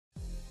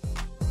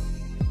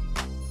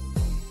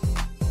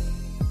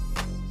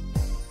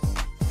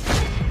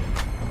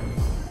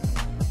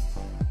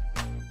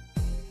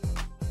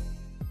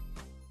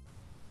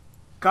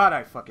God,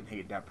 I fucking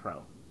hate that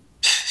pro.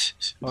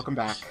 Welcome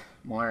back.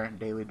 More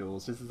Daily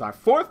Duels. This is our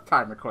 4th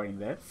time recording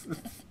this.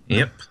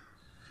 Yep.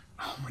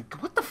 Oh my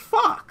god, what the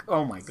fuck?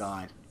 Oh my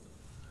god.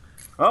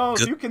 Oh, if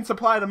Good. you can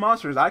supply the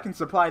monsters, I can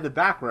supply the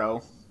back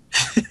row.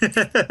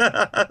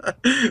 I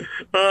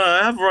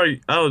have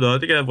like, I don't know, I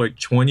think I have like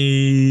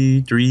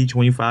 23,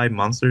 25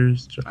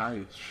 monsters.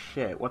 Oh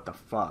shit, what the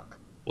fuck?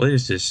 What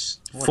is this?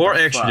 What the 4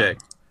 extra fuck? deck.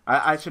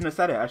 I shouldn't have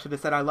said it. I should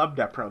have said I love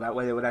that pro. That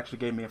way it would actually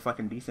give me a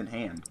fucking decent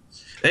hand.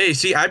 Hey,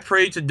 see, I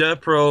prayed to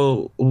Death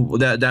Pro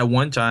that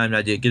one time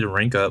I did get a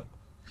rank up.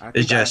 I It's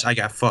think just, I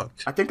got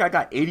fucked. I think I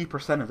got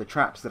 80% of the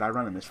traps that I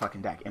run in this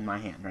fucking deck in my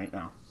hand right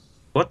now.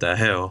 What the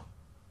hell?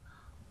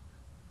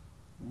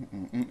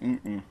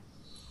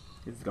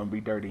 This is gonna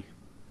be dirty.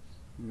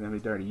 It's gonna be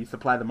dirty. You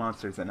supply the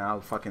monsters and I'll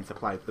fucking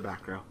supply the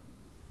back row.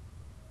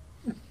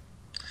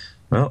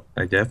 Well,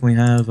 I definitely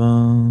have,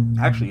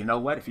 Actually, you know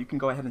what? If you can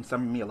go ahead and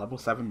summon me a level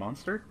 7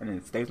 monster and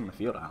it stays on the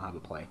field, I'll have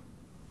a play.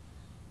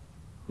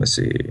 let's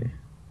see.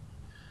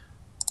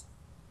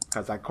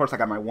 Because, of course, I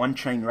got my 1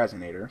 chain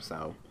resonator,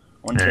 so...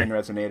 1 chain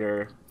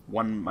resonator,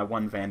 my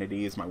 1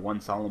 vanities, my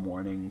 1 solemn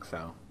warning,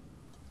 so...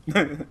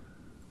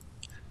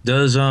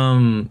 Does,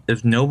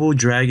 if Noble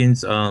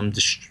Dragon's,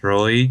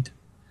 destroyed...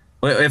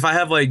 Wait, if I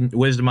have, like,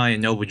 Wisdom Eye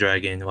and Noble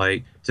Dragon,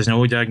 like, does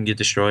Noble Dragon get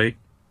destroyed?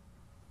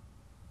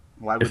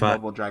 Why would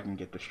Noble Dragon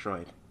get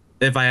destroyed?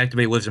 If I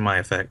activate Wisdom Eye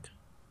effect.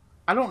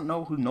 I don't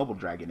know who Noble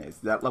Dragon is.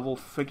 That level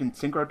freaking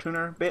Synchro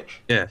Tuner bitch?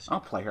 Yes.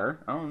 I'll play her.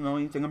 I don't know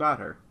anything about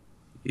her.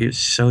 It's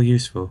so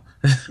useful.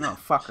 No,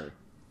 fuck her.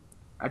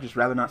 I'd just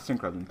rather not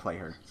Synchro than play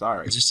her.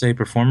 Sorry. Just say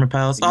Performer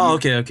Palace? Oh,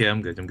 okay,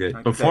 I'm good.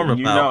 Like Performer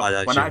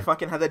Palace. When I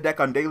fucking had that deck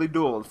on Daily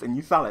Duels and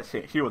you saw that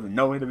shit, she was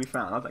nowhere to be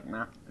found. I was like,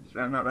 nah, I'd just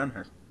rather not run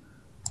her.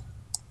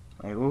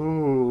 Like,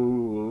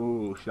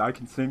 ooh, I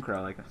can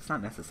Synchro. Like, it's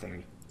not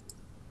necessary.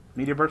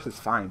 Meteor Burst is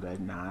fine,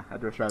 but nah,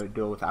 I'd just rather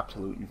deal with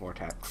Absolute and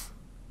Vortex.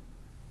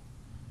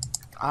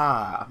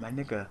 Ah, my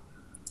nigga.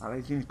 Oh,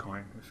 that's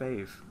Unicorn.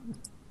 Fave.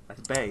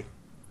 That's Bay.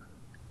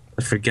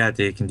 I forgot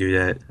they can do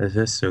that.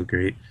 That's so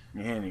great.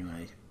 Yeah,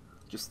 anyway.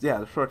 Just, yeah,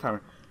 the short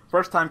time.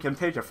 First time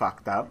Camtasia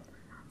fucked up.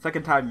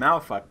 Second time Maou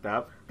fucked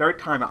up. Third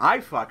time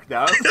I fucked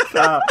up.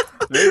 So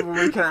maybe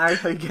we can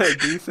actually get a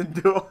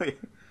decent dueling.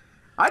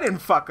 I didn't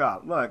fuck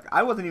up. Look,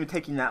 I wasn't even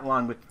taking that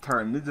long with the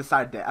turn. They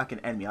decided to fucking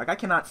end me. Like, I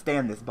cannot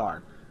stand this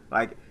bar.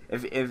 Like,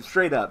 if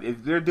straight up,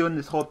 if they're doing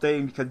this whole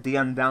thing because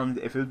DN down,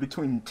 if it was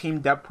between Team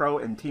Dev Pro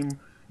and Team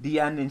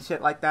DN and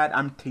shit like that,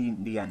 I'm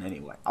Team DN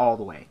anyway. All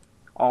the way.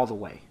 All the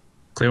way.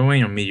 Clear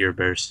Wing or Meteor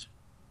Burst?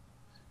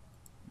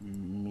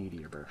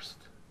 Meteor Burst.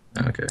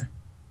 Okay.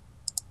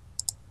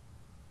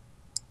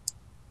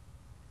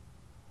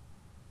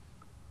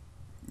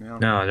 You know?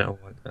 No, I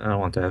don't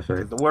want that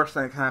effect. The worst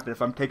thing that can happen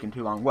if I'm taking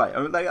too long.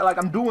 What? Like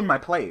I'm doing my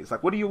plays.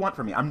 Like, what do you want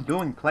from me? I'm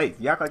doing plays.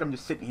 You act like I'm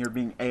just sitting here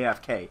being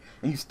AFK,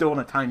 and you still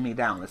want to time me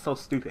down. It's so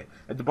stupid.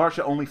 Like, the bar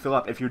should only fill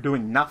up if you're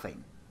doing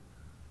nothing.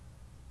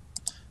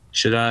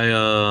 Should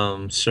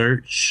I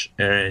search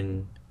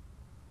and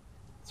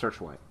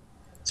Search what?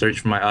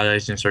 search for my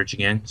odds and search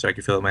again so I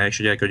can fill up my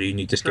extra deck, or do you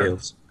need the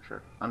scales?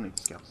 Sure. I don't need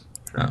the scales.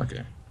 Sure. Oh,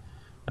 okay.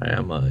 Alright,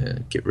 I'm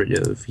gonna get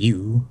rid of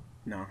you.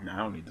 No, I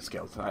don't need the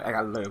scales.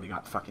 I literally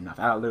got fucking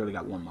nothing. I literally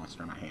got 1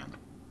 monster in my hand.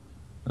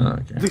 Oh,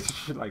 okay. This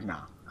shit, like,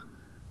 nah.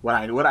 What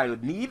I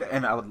would need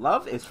and I would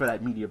love is for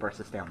that Meteor Burst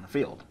to stay on the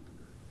field.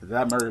 If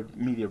that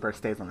Meteor Burst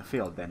stays on the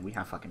field, then we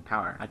have fucking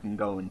power. I can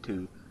go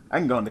into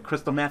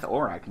Crystal Meth,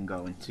 or I can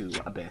go into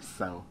Abyss,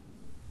 so...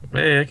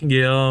 Hey, I can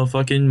get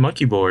fucking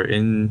monkey board,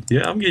 and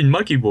yeah, I'm getting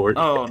monkey board.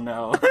 Oh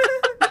no.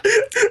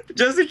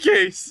 Just in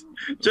case.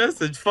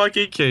 Just in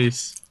fucking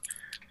case.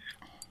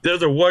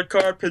 There's a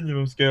 1-card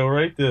pendulum scale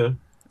right there.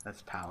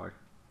 That's power.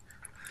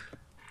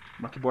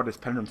 Monkey board is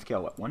pendulum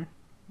scale, what, 1?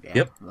 Yeah,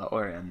 yep.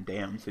 Lower, and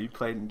damn, so you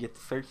played and get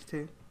the search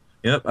too?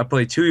 Yep, I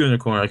played 2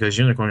 Unicorn because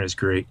Unicorn is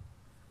great.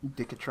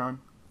 Dickatron.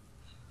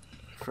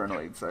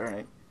 Fernoids,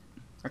 alright.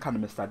 I kind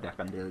of missed that deck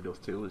on Daily Duels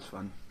too, it was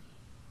fun.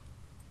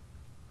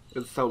 It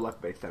was so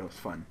luck-based that it was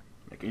fun.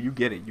 Like, you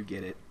get it, you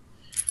get it.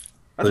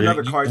 That's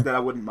another card that I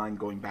wouldn't mind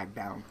going back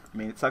down. I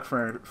mean, it sucks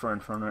for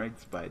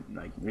Infernoids, but,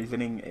 like,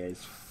 Reasoning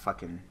is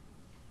fucking...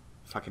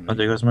 Oh,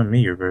 there goes my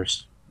Meteor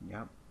Burst.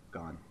 Yep,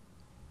 gone.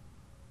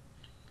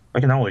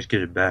 I can always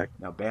get it back.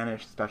 Now,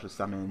 Banish, Special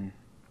Summon...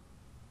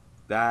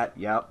 That,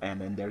 yep,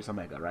 and then there's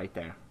Omega right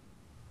there.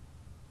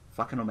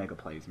 Fucking Omega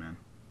plays, man.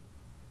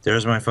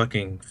 There's my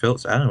fucking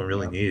filts. I don't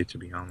really need it, to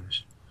be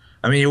honest.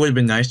 I mean, it would have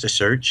been nice to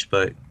search,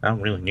 but I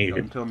don't really need it.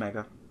 Into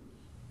Omega.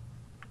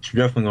 Should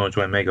definitely go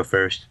into Omega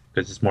first,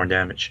 because it's more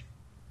damage.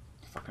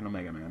 Fucking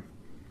Omega, man.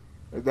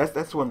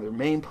 That's one of their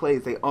main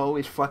plays. They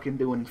always fucking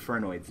do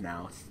Infernoids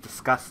now. It's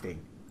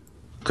disgusting.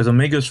 Because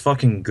Omega's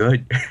fucking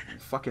good.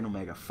 Fucking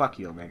Omega. Fuck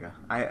you, Omega.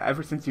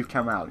 Ever since you've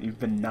come out, you've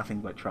been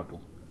nothing but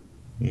trouble.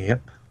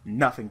 Yep.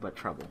 Nothing but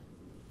trouble.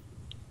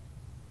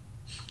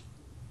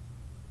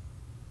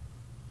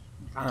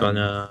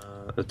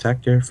 Gonna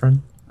attack there,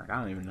 friend? Like,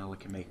 I don't even know what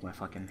can make my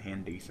fucking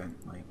hand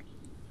decent. Like,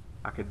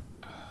 I could...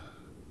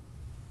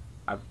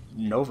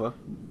 Nova.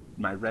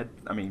 My red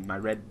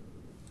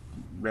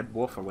Red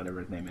Wolf or whatever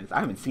his name is. I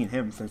haven't seen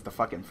him since the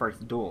fucking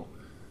first duel.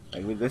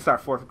 Like, this is our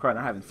fourth record, and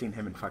I haven't seen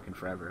him in fucking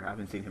forever. I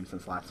haven't seen him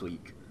since last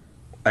week.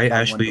 I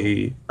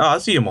actually, I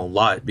see him a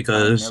lot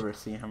because I never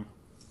see him.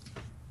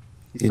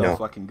 He's you so know.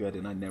 fucking good,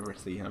 and I never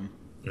see him.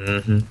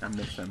 Mm-hmm. I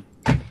miss him.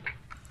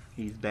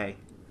 He's bae.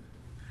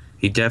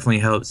 He definitely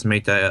helps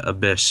make that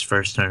Abyss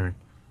first turn.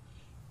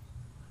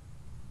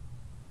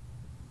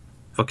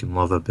 Fucking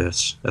love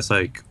Abyss. That's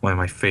like one of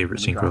my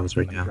favorite synchros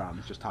right now.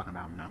 I'm just talking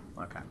about him now.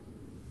 Okay.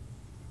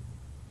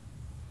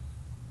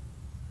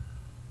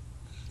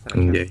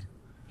 I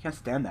can't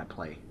stand that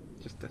play.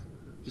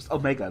 Just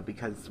Omega,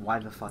 because why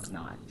the fuck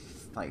not? It's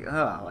just like,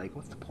 like,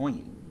 what's the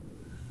point?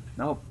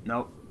 Nope.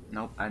 I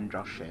didn't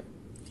draw shit.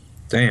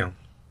 Damn.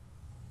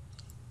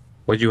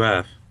 What'd you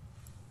have?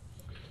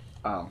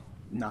 Oh,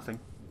 nothing.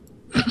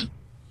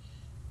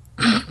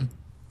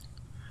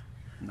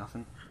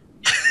 Nothing.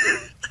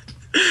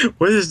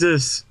 What is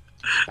this?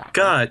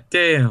 God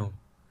damn.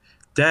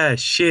 That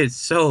shit's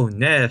so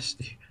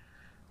nasty.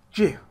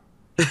 Gee.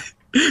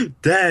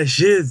 That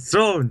shit's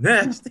so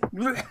nasty.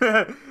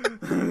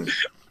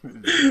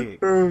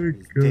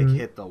 His dick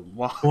hit the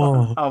wall.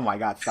 Whoa. Oh my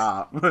god,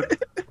 stop.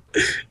 Like,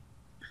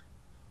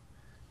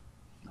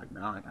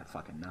 no, I got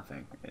fucking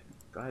nothing.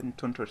 Go ahead and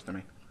twin twister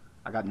me.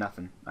 I got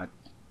nothing. I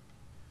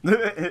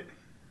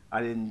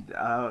didn't,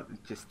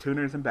 just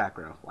tuners and back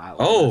row. Wow.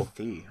 Oh.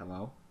 MST,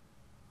 hello?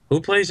 Who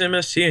plays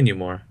MST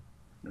anymore?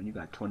 When you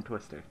got twin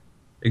twister.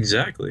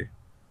 Exactly.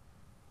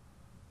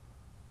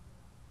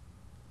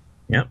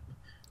 Yep.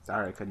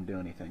 Sorry, I couldn't do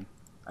anything.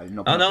 I didn't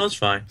Oh, no, it's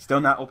fine. Still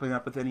not opening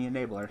up with any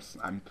enablers.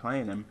 I'm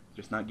playing them,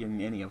 just not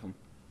getting any of them.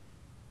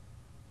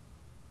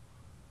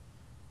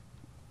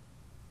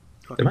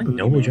 Am I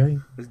Noble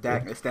Dragon? This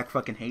deck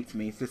fucking hates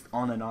me. It's just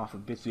on and off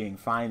of bitch being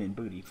fine and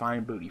booty,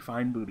 fine booty,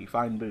 fine booty,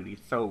 fine booty.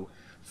 So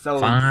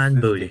fine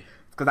booty.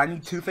 Because I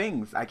need two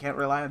things. I can't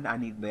rely on. I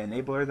need the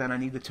enablers and I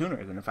need the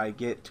tuners. And if I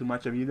get too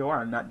much of either or,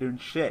 I'm not doing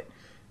shit.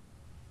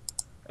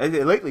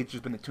 Lately, it's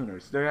just been the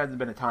tuners. There hasn't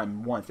been a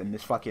time once in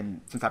this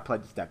fucking since I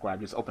played this deck where I've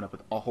just opened up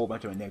with a whole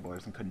bunch of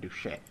enablers and couldn't do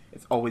shit.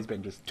 It's always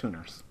been just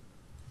tuners.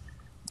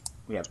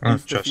 We have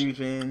Insta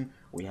Fusion.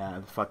 We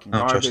have fucking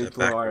Garbage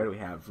Lord. We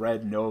have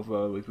Red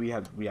Nova. We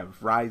have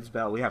Rise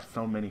Bell. We have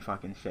so many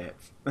fucking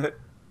shits. I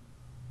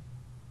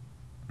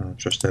don't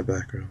trust that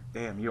back row.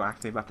 Damn, you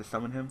actually about to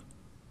summon him?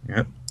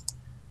 Yep.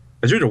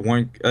 I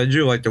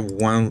drew like the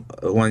one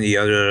of the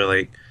other,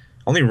 like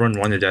only run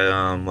one of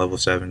that level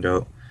 7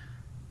 though.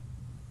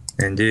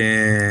 And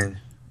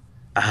then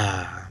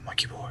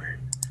monkey board.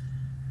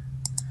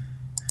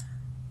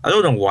 I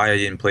don't know why I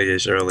didn't play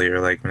this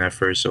earlier, like when I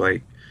first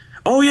like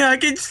oh yeah, I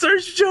can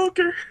search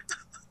Joker.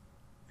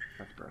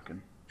 That's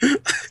broken.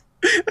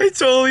 I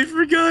totally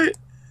forgot.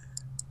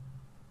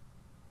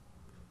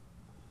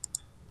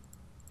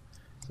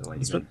 So like,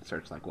 you can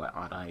search like what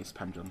Odd Eyes,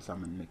 Pendulum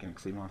Summon, make an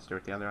XC monster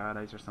with the other Odd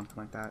Eyes or something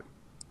like that.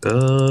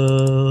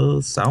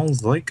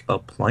 Sounds like a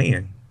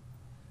plan.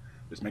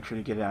 Just make sure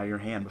to get it out of your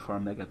hand before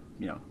Omega,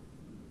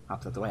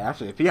 hops out the way.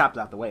 Actually, if he hops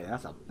out the way,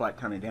 that's a butt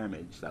ton of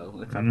damage.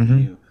 So it's up to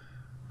you.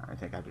 I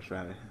think I'd just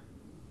rather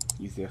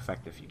use the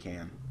effect if you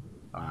can.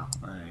 Wow.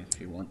 Alright, if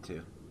you want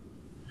to.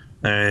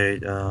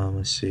 Alright,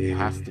 let's see. It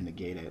has to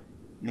negate it.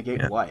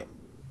 Negate what?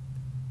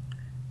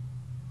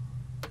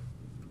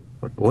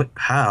 What?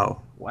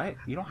 How? What?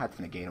 You don't have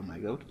to negate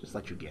Omega. We can just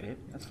let you get it.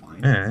 That's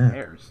fine. Yeah. Who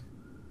cares?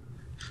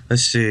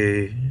 Let's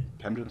see.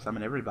 Pendulum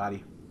Summon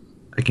everybody.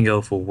 I can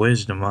go for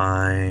Wisdom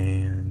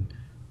Eye.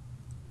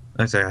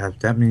 Let's say I have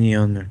that many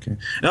on there.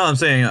 No, I'm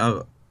saying,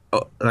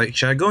 like,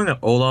 should I go into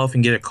Olaf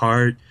and get a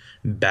card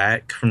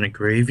back from the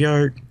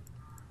graveyard?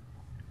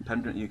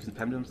 You can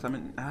Pendulum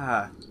Summon?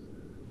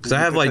 Because I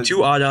have like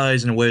 2 Odd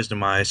Eyes and a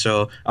Wisdom Eye,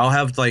 so I'll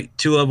have like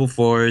 2 level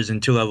 4s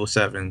and 2 level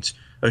 7s.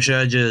 Or should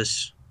I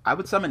just... I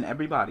would summon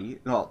everybody.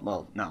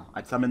 Well, no.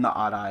 I'd summon the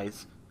Odd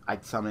Eyes.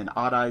 I'd summon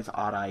Odd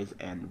Eyes,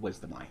 and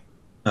Wisdom Eye.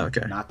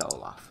 Okay. Not the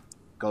Olaf.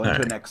 Go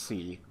into an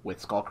XC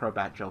with Skullcrow,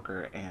 Bat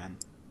Joker,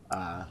 and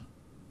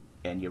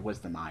your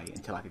Wisdom Eye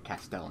until I could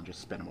cast Stell and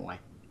just spin them away.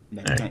 And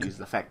then you can't use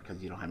the effect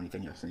because you don't have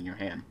anything else in your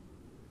hand.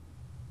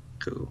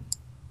 Cool.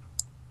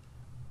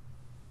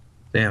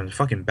 Damn, the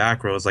fucking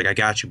back row is like, I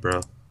got you,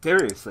 bro.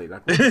 Seriously,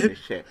 like, what is this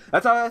shit?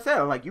 That's all I said.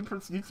 I'm like, you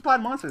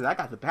supplied monsters, I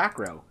got the back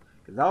row.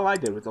 Because all I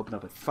did was open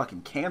up with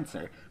fucking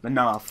Cancer. But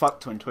no,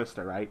 fuck Twin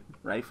Twister, right?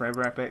 Right,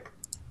 Forever Epic?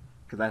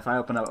 Because if I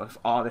open up with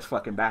all this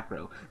fucking back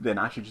row, then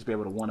I should just be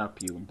able to one-up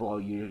you and blow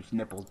your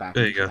nipples back.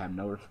 There you go. Have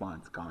no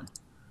response. Gone.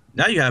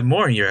 Now you have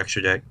more in your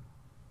extra deck.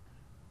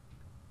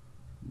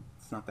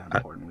 It's not that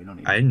important. We don't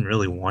need I didn't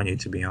really want it,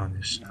 to be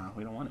honest. No,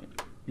 we don't want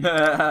it.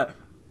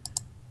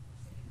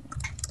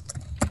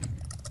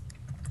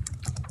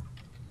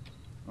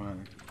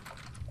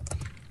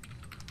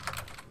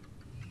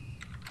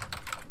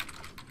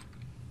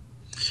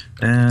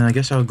 And I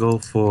guess I'll go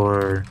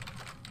for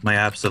my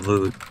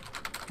absolute.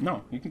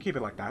 No, you can keep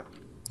it like that.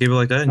 Keep it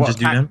like that and just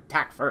do them?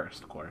 Attack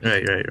first, of course.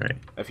 Right.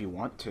 If you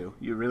want to.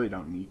 You really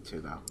don't need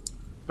to, though.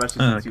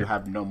 Especially since you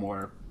have no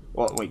more...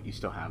 Well, wait, you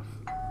still have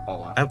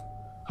Olaf.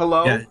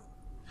 Hello? Yeah.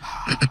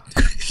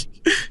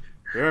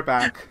 You're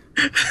back.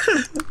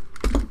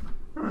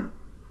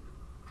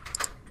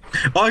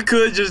 I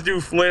could just do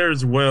flare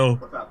as well.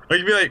 I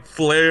could be like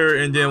flare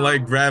and then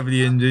like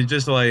gravity and then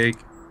just like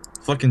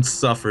fucking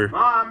suffer.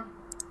 Mom!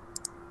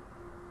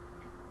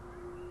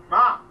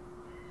 Mom!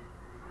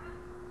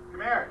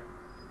 Come here.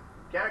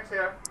 Mechanic's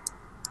here.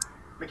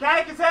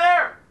 Mechanic is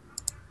here!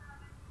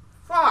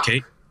 Fuck!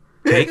 Cake?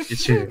 Cake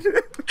is here.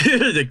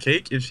 The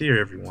cake is here,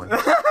 everyone.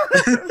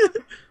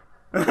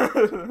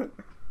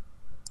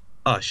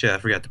 Oh shit, I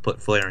forgot to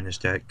put flare in this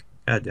deck.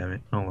 God damn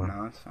it. Oh well.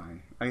 No, it's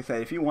fine. Like I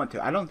said, if you want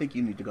to, I don't think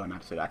you need to go an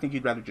episode. I think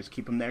you'd rather just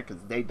keep them there because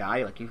they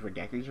die, like you for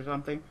decades or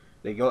something.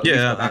 They go, at least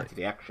go back to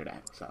the extra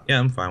deck. So. Yeah,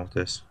 I'm fine with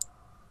this.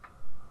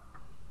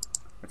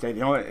 I'd say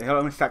it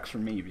only sucks for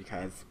me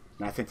because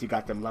now since you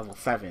got them level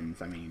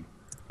 7s, I mean,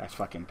 that's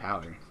fucking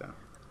power, so.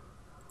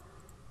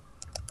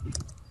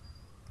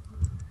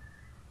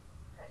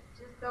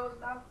 Just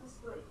dozed off to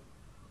sleep.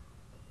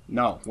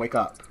 No, wake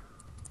up.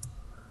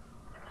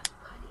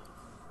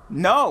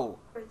 No!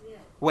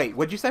 Wait,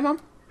 what'd you say, Mom?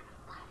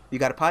 You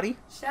got a potty?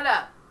 Shut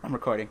up. I'm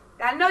recording.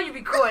 I know you're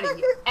recording,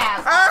 you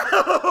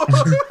asshole.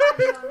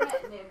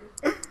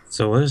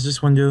 So what does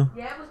this one do?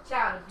 Yeah, it was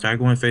childish. Try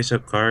going face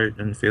up card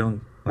and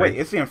feeling. Wait,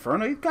 it's the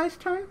Inferno guy's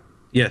turn?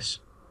 Yes.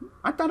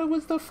 I thought it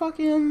was the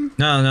fucking...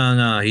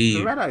 No.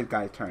 The Red-Eyed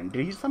guy's turn.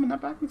 Did he summon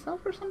that back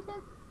himself or something?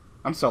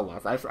 I'm so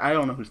lost. I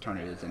don't know whose turn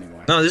it is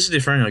anymore. No, this is the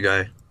Inferno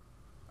guy.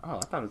 Oh, I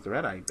thought it was the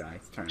Red-Eyed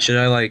guy's turn. Should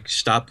I like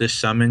stop this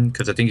summon?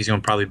 Because I think he's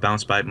gonna probably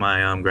bounce back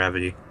my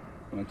gravity.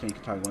 One turn you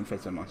can target one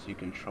face-up monster you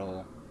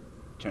control.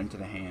 Turn to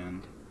the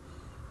hand.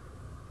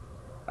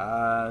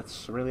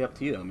 It's really up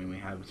to you. I mean, we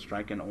have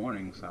strike and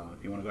warning, so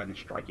if you want to go ahead and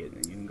strike it,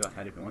 then you can go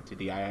ahead if you want to.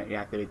 Do you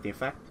activate the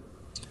effect?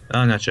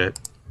 Oh, not yet.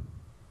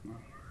 No.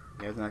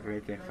 He doesn't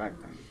activate the effect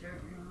then.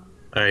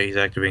 Alright, he's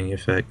activating the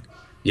effect.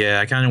 Yeah,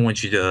 I kind of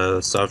want you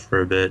to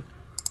suffer a bit.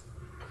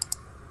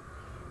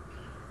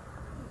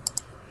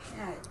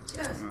 Yeah,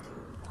 just...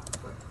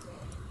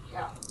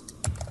 Yeah.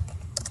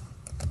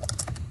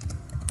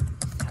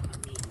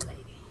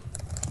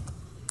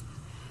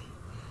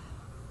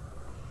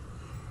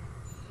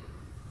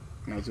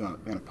 Now he's gonna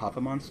pop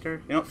a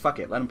monster? You know what? Fuck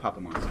it. Let him pop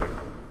a monster.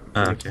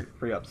 Okay.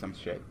 Free up some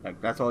shit. Like,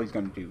 that's all he's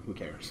gonna do. Who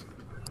cares?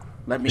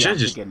 Let me Should've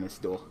actually just- get in this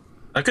duel.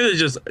 I could have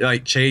just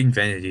like chained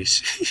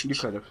vanities. You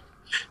could have.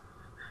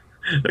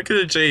 I could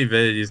have chained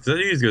vanities because I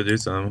knew he was gonna do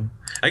something.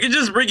 I could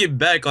just bring it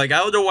back. Like I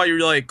don't know why you're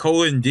like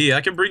colon D.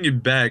 I can bring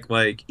it back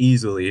like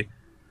easily.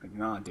 Like,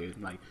 nah,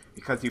 dude. Like,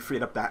 because you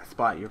freed up that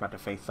spot, you're about to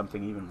face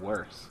something even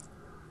worse.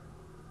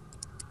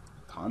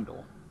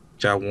 Tondal.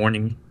 Got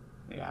warning.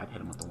 Yeah, I'd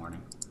hit him with the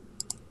warning.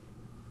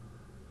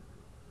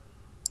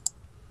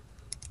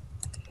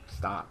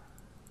 Stop.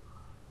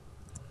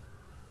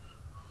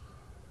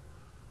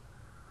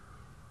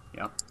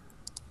 Yep.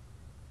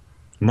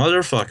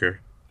 Motherfucker.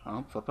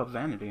 Oh, flip up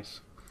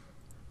vanities.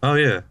 Oh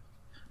yeah.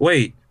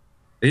 Wait.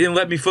 They didn't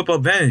let me flip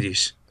up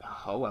vanities.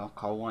 Oh well,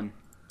 call one.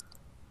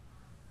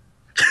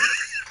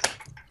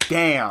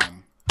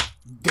 Damn.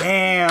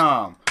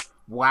 Damn.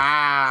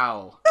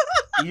 Wow.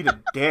 Eat a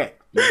dick,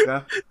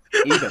 nigga.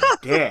 Eat a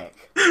dick.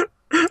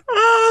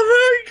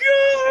 Oh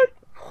my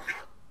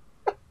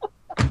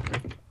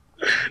god.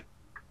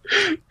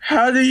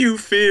 How do you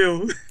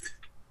feel?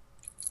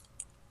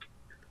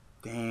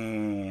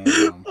 Damn.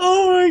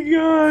 Oh my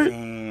god.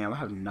 Damn. I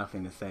have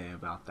nothing to say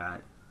about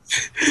that.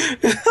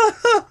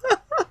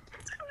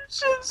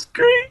 Shit's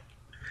great.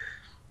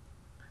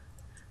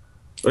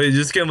 Wait,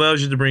 this game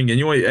allows you to bring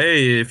anyway.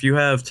 Hey, if you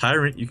have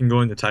Tyrant, you can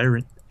go into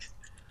Tyrant.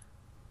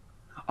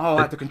 Oh,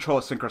 I have to control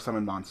a synchro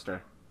summon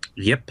monster.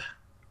 Yep.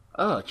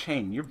 Oh,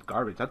 Chain, you're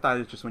garbage. I thought it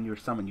was just when you were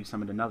summoned, you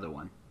summoned another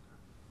one.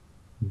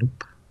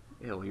 Nope.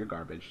 Ew, you're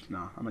garbage.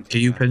 No, I'm gonna take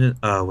Can you that. pin it?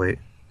 Oh wait.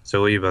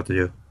 So what are you about to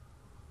do?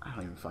 I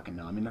don't even fucking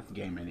know. I mean, that's the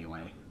game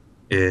anyway.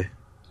 Yeah.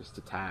 Just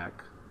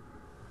attack.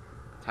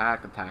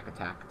 Attack, attack,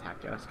 attack,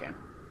 attack. Just game.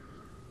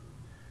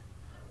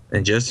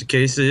 And just in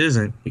case it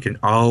isn't, you can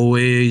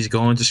always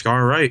go into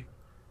Scar right,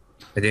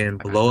 and then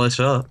blow us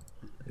up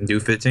and do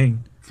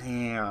 15.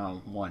 Damn,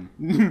 one.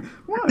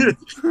 One.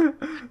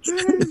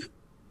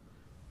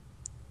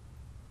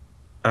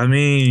 I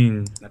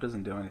mean, That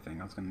doesn't do anything.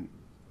 I was gonna.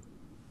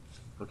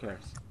 Who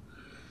cares?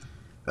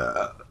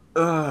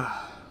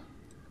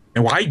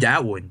 and why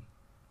that one?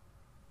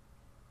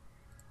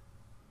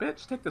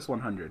 Bitch, take this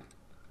 100.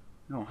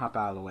 You don't hop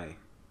out of the way.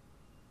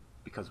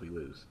 Because we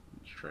lose.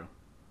 It's true.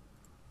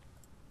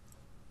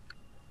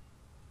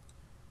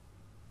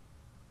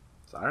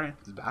 Sorry,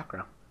 it's back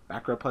row.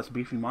 Back row plus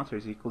beefy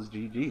monsters equals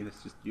GG.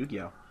 That's just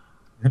Yu-Gi-Oh!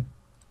 Yep.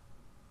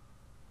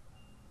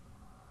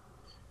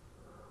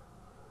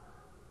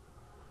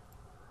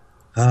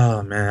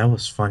 Oh man, that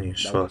was funny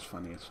as That fuck. was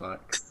funny as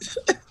fuck.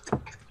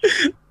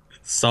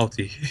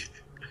 Salty.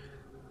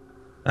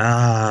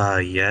 Ah,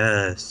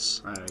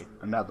 yes. Alright,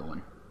 another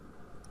one.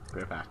 Be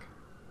right back.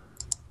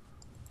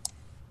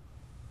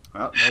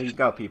 Well, there you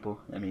go, people.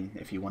 I mean,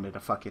 if you wanted a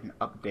fucking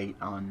update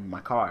on my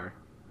car,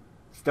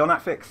 still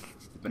not fixed.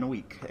 It's been a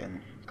week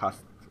and it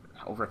cost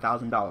over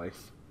 $1,000.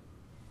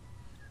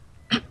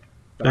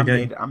 But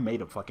Okay. I'm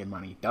made of fucking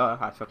money. Duh.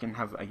 I fucking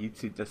have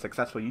a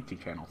successful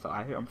YouTube channel, so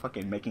I'm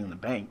fucking making the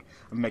bank.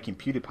 I'm making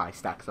PewDiePie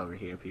stacks over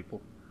here,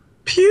 people.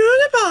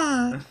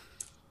 PewDiePie!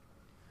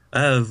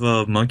 I have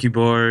Monkey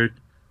Board,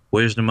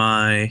 Wisdom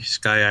Eye,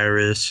 Sky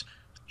Iris,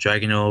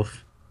 Dragon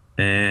Oath,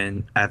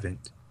 and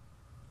Avent.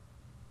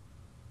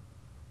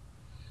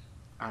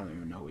 I don't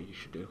even know what you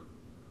should do.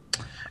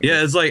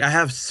 Yeah, it's like I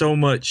have so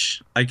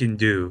much I can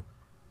do,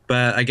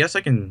 but I guess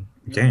I can.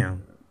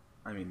 Damn.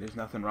 I mean, there's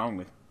nothing wrong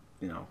with,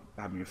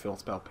 having your fill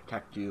spell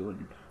protect you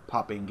and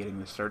popping, getting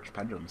the search,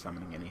 pendulum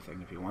summoning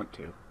anything if you want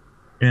to.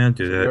 Yeah, I'll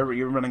do So that.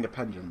 you're running a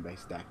pendulum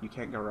based deck. You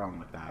can't go wrong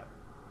with that.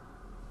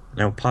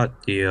 Now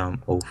pot the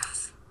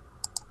oath,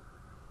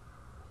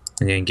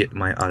 and then get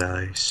my odd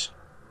eyes.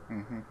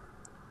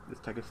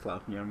 Just take it slow.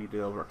 You don't need to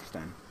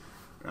overextend.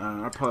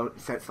 Our opponent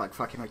sets like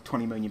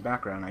 20 million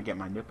background. I get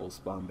my nipples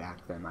blown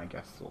back. Then I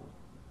guess we'll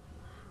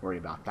worry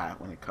about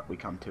that when we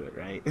come to it,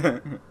 right?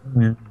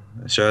 Yeah.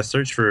 So I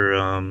search for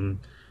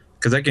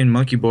because I can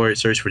monkey board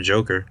search for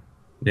Joker,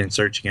 then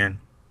search again.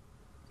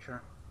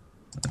 Sure.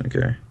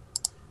 Okay.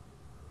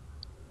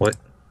 What?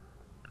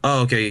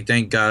 Oh, okay.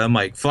 Thank God. I'm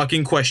like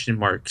fucking question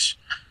marks.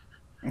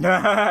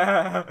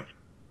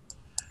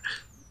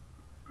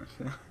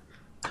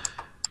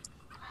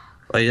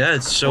 Like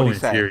that's so What'd he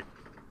say? infuriating.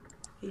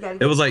 You gotta It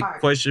get was like parked.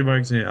 question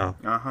marks and Uh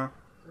huh.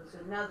 So it's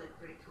another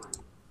 320.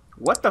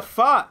 What the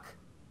fuck?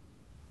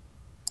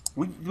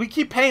 We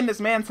keep paying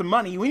this man some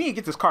money. We need to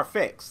get this car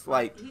fixed.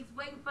 Like He's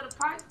waiting for the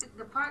part.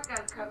 The part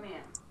gotta come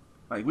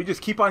in. we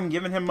just keep on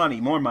giving him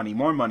money, more money,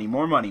 more money,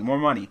 more money, more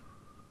money.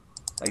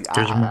 Like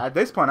There's more. at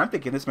this point, I'm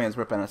thinking this man's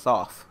ripping us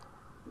off.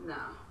 No.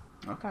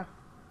 Okay.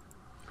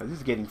 Because this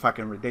is getting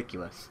fucking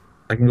ridiculous.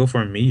 I can go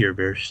for a meteor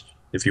burst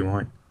if you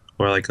want,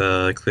 or like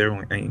a clear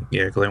wing.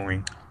 Yeah, clear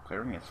wing.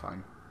 Clearing is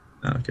fine.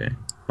 Okay.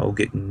 I'll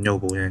get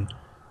noble then.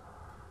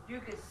 You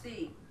can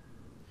see.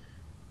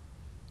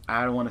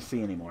 I don't want to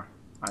see anymore.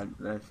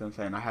 That's what I'm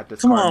saying. I had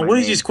this. Come car in on, my what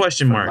is name these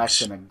question for marks? Less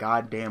than a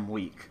goddamn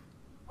week.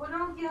 Well,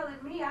 don't yell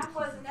at me. I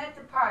wasn't at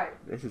the part.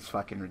 This is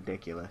fucking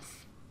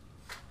ridiculous.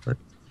 Yeah,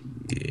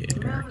 I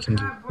Remember, can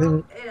the car do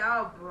broke. It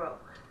all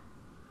broke.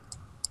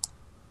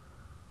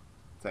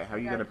 So how are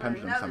you Gotta gonna put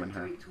pendulum another summon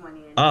her? 320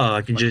 in. Oh,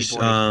 I can Monkey just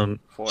board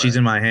for she's it.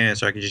 in my hand,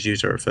 so I can just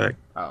use her effect.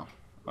 Oh,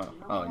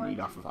 and eat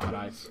off of odd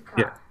eyes.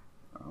 Yeah.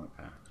 Oh,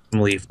 okay. I'm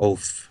gonna leave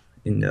oath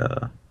in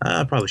the.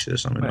 I probably should have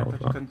summoned Wait, I oath.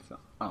 thought you couldn't sell-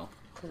 Oh,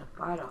 Could have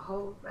bought a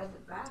whole other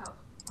valve.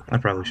 I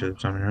probably should have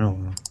summoned her.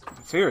 Oh,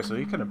 seriously,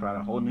 you could have brought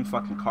a whole new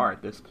fucking car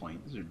at this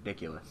point. This is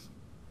ridiculous.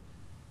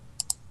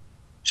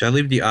 should I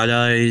leave the odd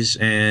eyes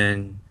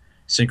and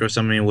synchro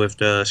summoning with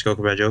the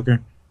Skokobat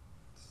Joker?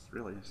 It's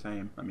really the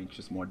same. I mean, it's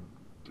just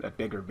a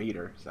bigger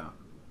beater. So,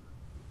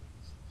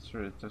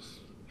 sure.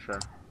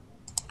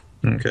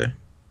 Okay.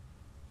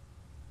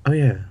 Oh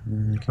yeah.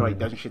 Oh, wait,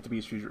 doesn't she have to be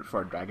used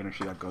for a dragon, or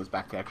she goes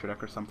back to extra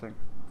deck or something?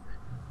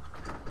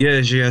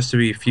 Yeah, she has to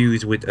be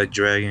fused with a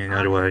dragon,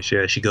 otherwise,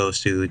 yeah, she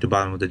goes to the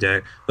bottom of the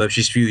deck. But if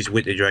she's fused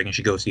with a dragon,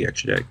 she goes to the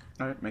extra deck.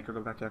 All right, make her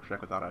go back to extra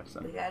deck without eyes.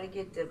 We Then. gotta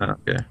get the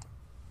Okay.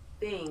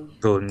 thing.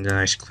 Go in the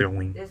nice clear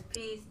wing. This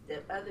piece,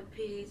 the other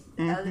piece,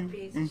 the other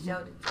piece, and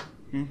showed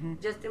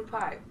it. Just in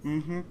part.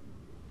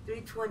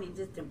 320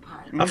 just in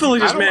part. I feel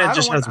like this I don't- man I don't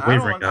just want- has I don't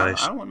wavering want- I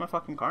eyes. don't want my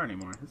fucking car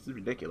anymore. This is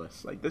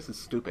ridiculous. Like, this is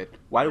stupid.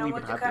 Why do You we don't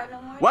even want have your the?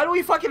 car no more? Why do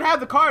we fucking have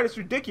the car? It's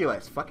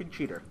ridiculous. Fucking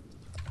cheater.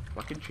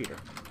 Fucking cheater.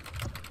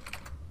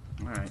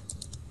 All right.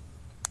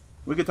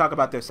 We could talk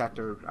about this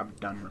after I'm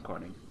done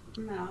recording.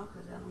 No,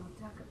 because I don't want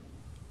to talk about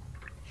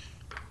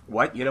it.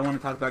 What? You don't want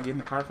to talk about getting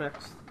the car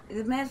fixed?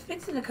 The man's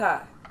fixing the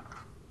car.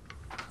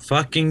 Fucking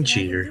What can you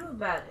cheater. do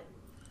about it?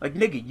 Like,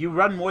 nigga, you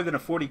run more than a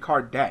 40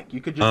 card deck. You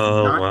could just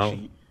Oh, not well.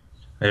 cheat.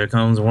 There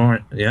comes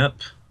warrant. Yep.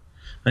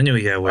 I knew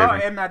he had Oh,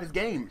 wavering. and that is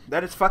game.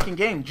 That is fucking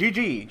game.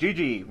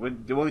 GG.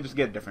 We'll just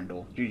get a different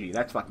duel. GG.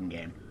 That's fucking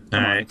game. Come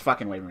on, Alright. it's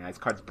fucking wavering eyes.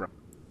 Card's broke.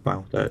 Fine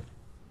with that.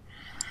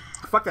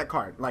 Fuck that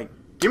card. Like,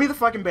 give me the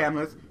fucking ban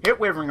list. Hit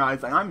wavering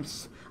eyes. Like,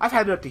 I've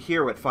had it up to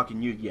here with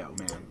fucking Yu-Gi-Oh,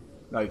 man.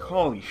 Like,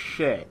 holy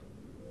shit.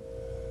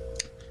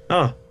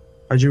 Oh,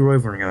 I drew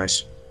wavering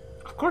eyes.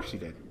 Of course you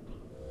did.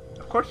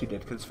 Of course you did,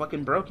 because it's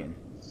fucking broken.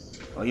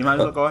 Well, you might as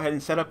well go ahead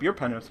and set up your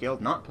pendulum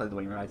scales, not play the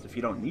wavering eyes if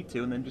you don't need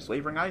to, and then just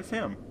wavering eyes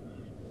him.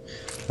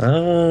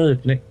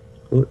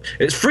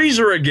 It's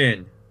Freezer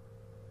again.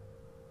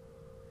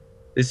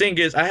 The thing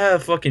is, I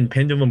have fucking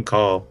pendulum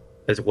call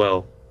as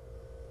well.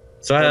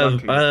 So I have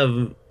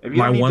If you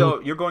my don't need one.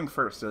 to, you're going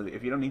first, so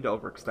if you don't need to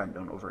overextend,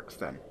 don't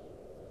overextend.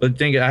 But the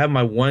thing is, I have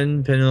my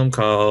one pendulum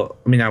call.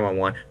 I mean, not my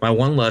one. My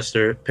one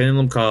luster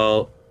pendulum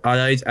call. Odd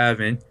eyes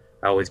Avent.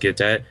 I always get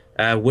that.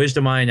 I have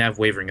wisdom eye and I have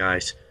wavering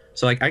eyes.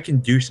 So like I can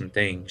do some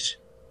things.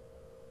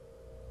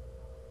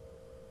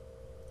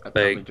 I'd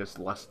probably Like- just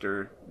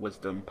luster,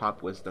 wisdom,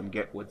 pop wisdom,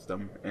 get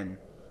wisdom, and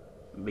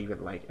leave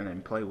it like, and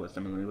then play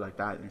wisdom and leave it like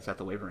that, and set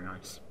the wavering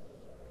eyes.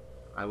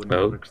 I wouldn't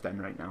Oh.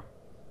 overextend right now.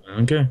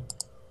 Okay.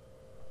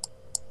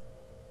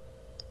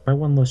 My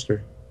one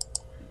luster.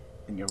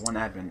 And you're one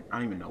admin. I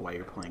don't even know why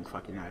you're playing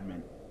fucking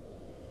admin.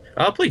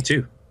 I'll play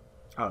two.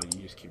 Oh,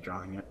 you just keep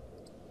drawing it.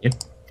 Yep.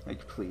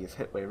 Like, please,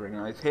 hit Wavering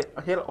Eyes. Hit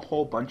a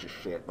whole bunch of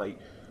shit. Like,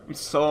 I'm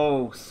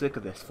so sick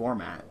of this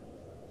format.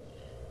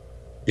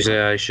 You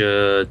say I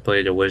should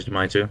play the Wisdom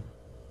Eye too?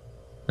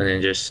 And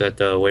then just set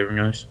the Wavering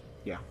Eyes?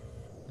 Yeah.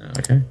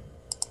 Okay.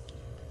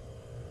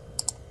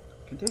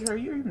 Contagion, are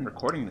you even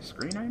recording the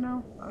screen right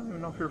now? I don't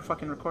even know if you're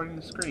fucking recording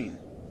the screen.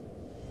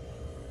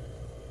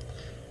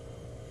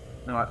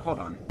 No, hold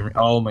on.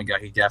 Oh my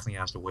god, he definitely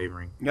has the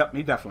Wavering. Yep,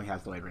 he definitely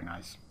has the Wavering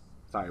Eyes.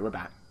 Sorry, we're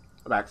back.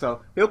 We're back.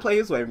 So, he'll play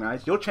his Wavering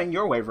Eyes, you'll chain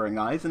your Wavering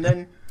Eyes, and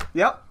then,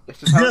 yep, it's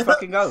just how it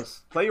fucking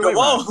goes. Play your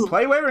Wavering Eyes.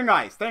 Play Wavering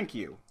Eyes, thank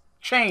you.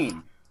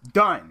 Chain.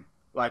 Done.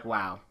 Like,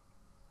 wow.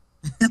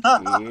 Yep.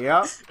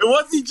 It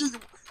wasn't just...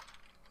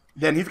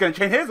 Then he's gonna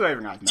chain his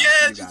Wavering Eyes. No,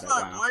 yeah, you just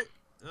got fuck, it. Wow. right?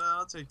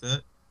 I'll take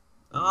that.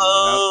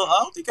 I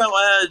don't think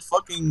I'll add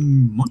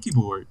fucking Monkey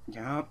Board.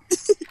 Yep.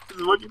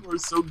 The Monkey Board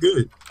is so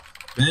good.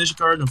 Banish a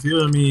card in the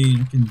field, I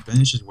mean, I can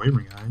banish his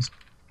Wavering Eyes.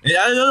 And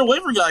add another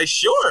Wavering Eye,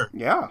 sure!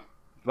 Yeah.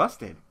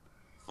 Busted.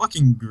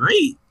 Fucking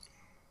great.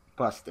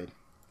 Busted.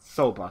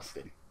 So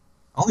busted.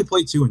 I only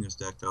played 2 in this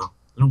deck, though.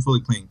 I don't feel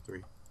like playing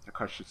 3. The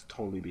card should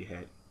totally be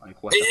hit.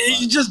 Like, what the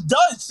He fuck? just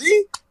does,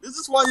 see? This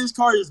is why this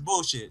card is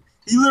bullshit.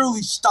 He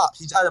literally stops.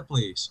 He's out of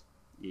place.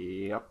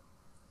 Yep.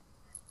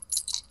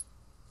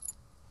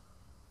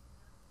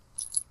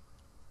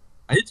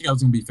 I didn't think I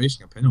was going to be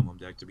facing a Pendulum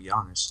deck, to be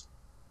honest.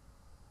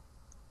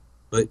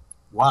 But,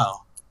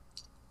 wow.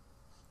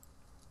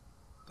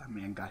 That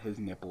man got his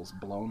nipples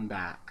blown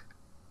back.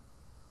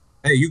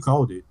 Hey, you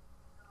called it.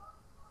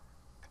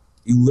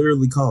 You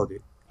literally called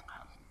it.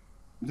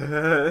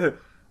 There's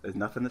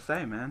nothing to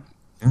say, man.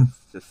 Yeah.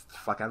 Just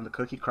fuck out of the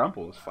cookie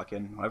crumbles.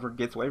 Fucking whoever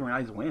gets Wavering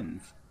Eyes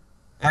wins.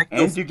 Active.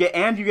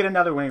 And you get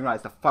another Wavering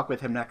Eyes to fuck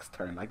with him next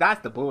turn. Like,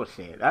 that's the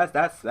bullshit.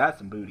 That's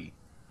some booty.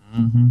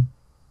 Mm-hmm.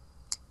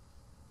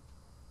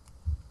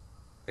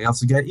 I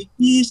also got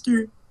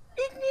Easter.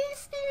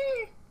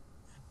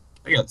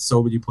 I got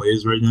so many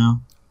plays right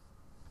now.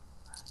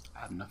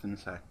 I have nothing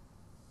to say.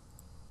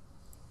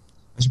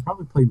 I should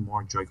probably play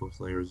more Draco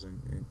Slayers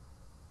and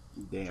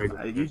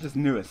Damn, you just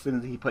knew as soon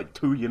as he put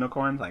 2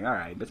 unicorns, like,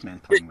 alright, this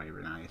man's playing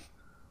Wavering Eyes.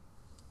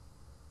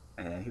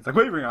 And he's like,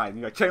 Wavering Eyes, and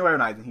you're like, chain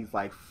Wavering Eyes, and he's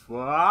like,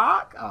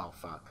 fuck? Oh,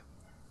 fuck.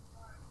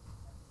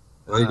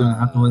 Well, you're gonna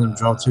have to let him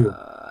draw 2.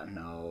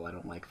 No, I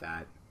don't like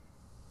that.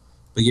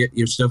 But yet,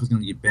 your stuff is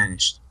gonna get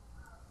banished.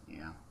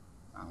 Yeah,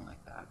 I don't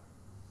like that.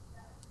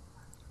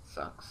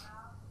 Sucks.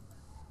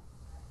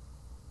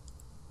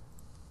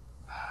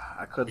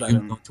 I could Are let you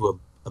him. gonna go to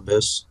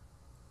Abyss?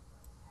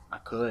 I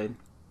could.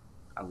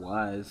 I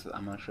was.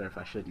 I'm not sure if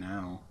I should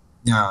now.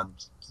 Nah,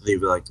 just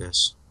leave it like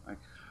this. Like,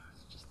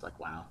 it's just like,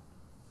 wow.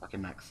 Fucking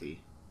Maxi.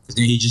 Because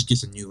then he just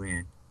gets a new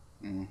land.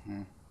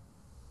 Mm-hmm.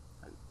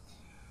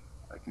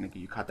 Like, nigga,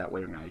 you caught that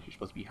Wavering Eyes. You're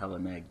supposed to be hella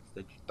negs.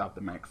 That you stopped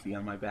the Maxi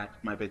on my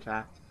bitch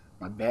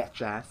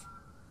ass.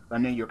 If I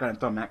knew you were gonna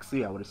throw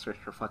Maxi, I would have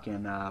switched for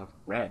fucking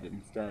red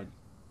instead.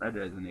 Red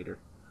Resonator.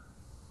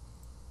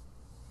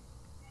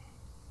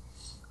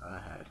 Go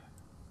ahead.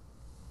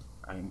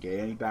 I didn't get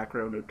any back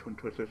row, no twin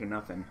twisters or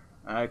nothing.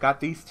 I got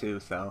these 2,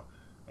 so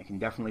I can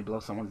definitely blow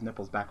someone's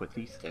nipples back with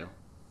these 2.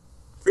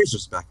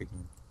 Freezer's back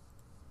again.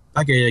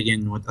 Back at it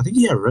again with, I think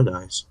he had Red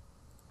Eyes.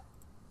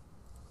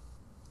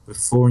 With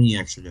 4 in the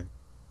extra deck.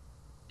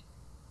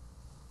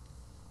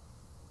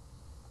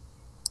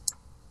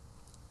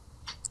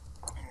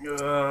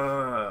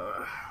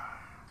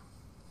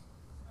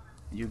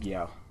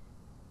 Yu-Gi-Oh!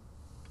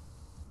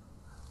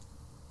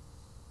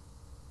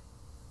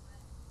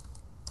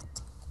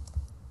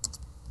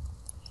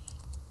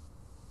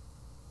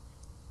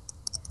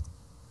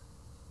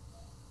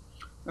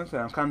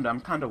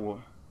 I'm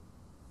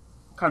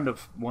kind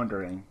of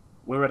wondering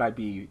where would I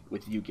be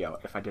with Yu-Gi-Oh!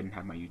 If I didn't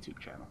have my YouTube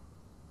channel.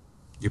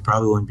 You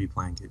probably wouldn't be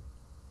playing it.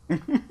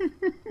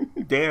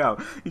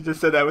 Damn, you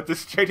just said that with the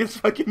straightest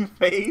fucking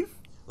face.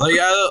 Like,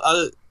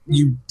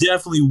 you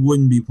definitely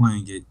wouldn't be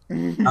playing it.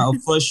 How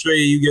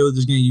frustrated you get with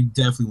this game, you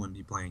definitely wouldn't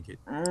be playing it.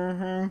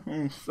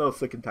 I'm so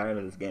sick and tired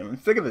of this game. I'm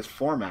sick of this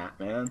format,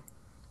 man.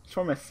 This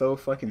format's so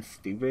fucking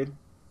stupid.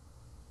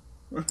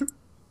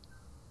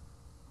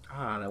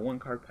 That 1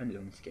 card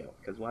pendulum scale.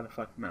 Because why the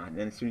fuck not? And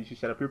then as soon as you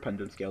set up your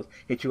pendulum scales,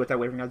 hit you with that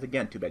Wavering Eyes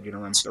again. Too bad you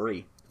don't run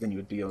 3. Then you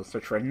would be able to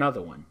search for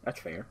another one. That's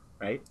fair,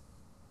 right?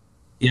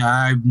 Yeah,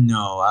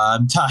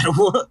 I'm tired.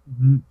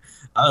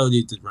 I don't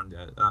need to run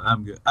that.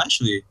 I'm good.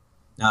 Actually,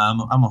 I'm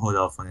gonna hold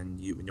off on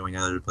you doing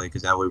another play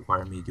because that would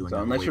require me doing. So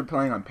unless you're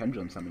playing on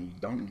pendulum summon, you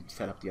don't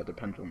set up the other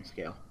pendulum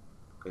scale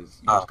because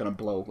you're just gonna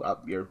blow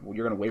up you're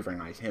gonna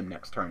Wavering Eyes him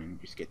next turn and you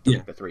just get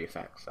the 3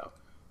 effects. So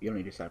you don't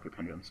need to set up your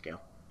pendulum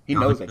scale. He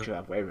knows that you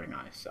have Wavering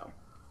Eyes, so.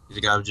 You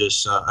think I would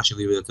just I should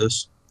leave it at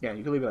this? Yeah,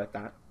 you can leave it like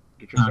that.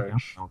 Get your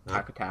search,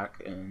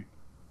 attack, and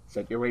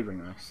set your Wavering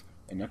Eyes.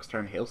 And next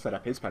turn, he'll set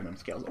up his pendulum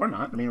scales. Or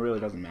not. I mean, it really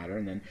doesn't matter.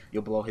 And then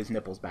you'll blow his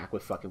nipples back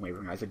with fucking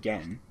Wavering Eyes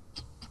again.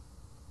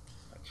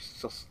 That's just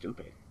so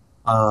stupid.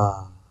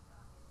 That's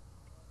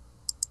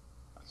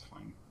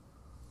fine.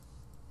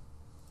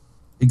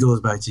 It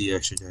goes back to the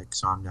extra deck,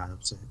 so I'm not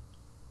upset.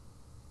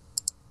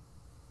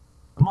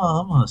 I'm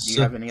gonna Do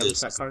you have sip any other this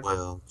set as cards?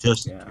 well,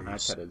 just in Yeah, I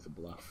case. said it's a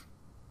bluff.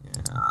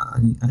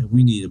 Yeah,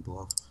 we need a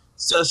bluff.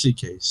 Just in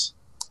case.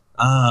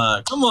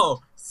 Come on,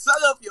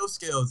 set up your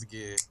scales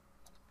again.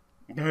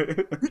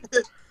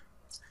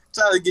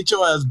 Trying to get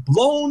your ass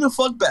blown the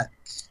fuck back.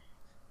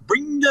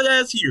 Bring that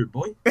ass here,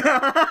 boy.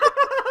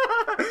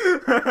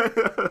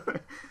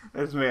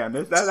 This man,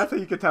 that's how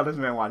you can tell this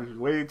man watches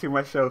way too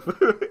much show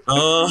food.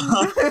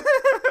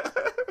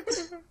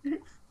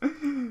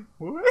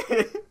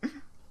 What?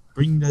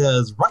 Bring that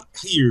ass right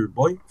here,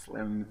 boy.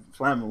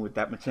 Slamming with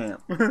that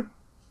Machamp.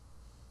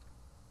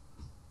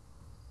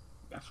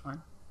 That's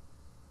fine.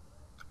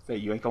 Say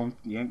you ain't gonna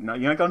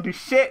do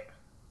shit.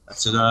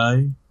 That's Should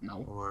fine. I?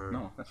 No. Or...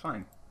 No, that's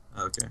fine.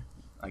 Okay.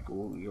 Like,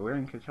 well, you're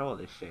in control of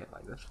this shit.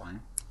 Like, that's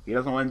fine. If he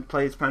doesn't want to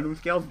play his pendulum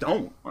scales,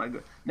 don't. Like,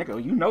 Nico,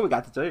 you know we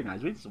got to tell you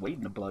guys. We're just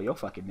waiting to blow your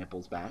fucking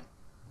nipples back.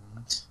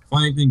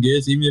 Funny thing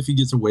is, even if he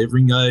gets a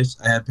wavering, guys,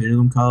 I have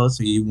pendulum calls,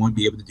 so he won't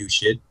be able to do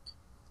shit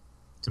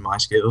to my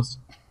scales.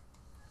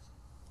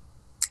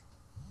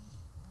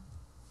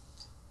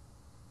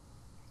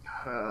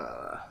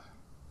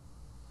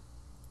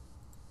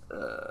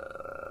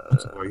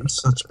 You're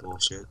such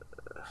bullshit.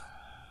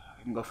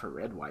 I can go for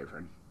Red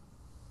Wyvern.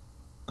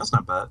 That's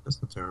not bad.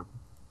 That's not terrible.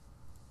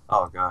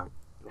 Oh, God.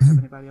 Do I have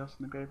anybody else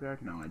in the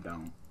graveyard? No, I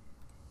don't.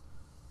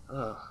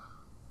 Ugh.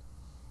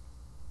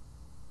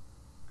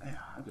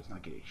 I'm just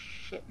not getting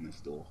shit in this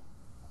duel.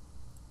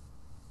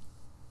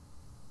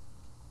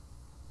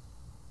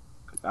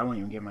 Because I won't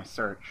even get my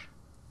search.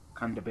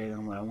 Kind of debating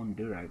on what I want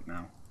to do right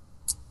now.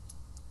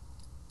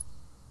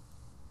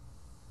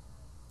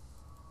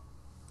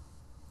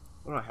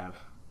 What do I have?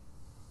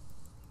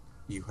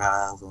 You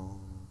have,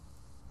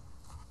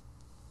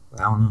 I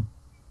don't know.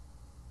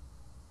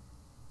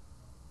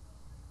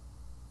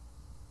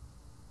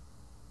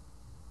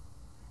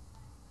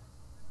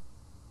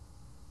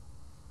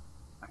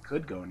 I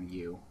could go into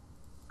you.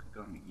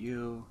 I'm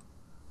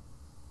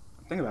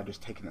thinking about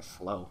just taking it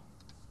slow.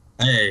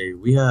 Hey,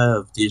 we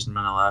have decent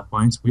amount of life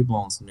points. We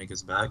wants to make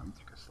us back.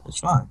 It's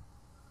fine.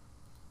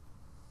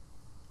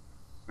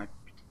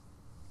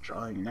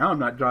 Now I'm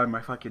not drawing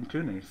my fucking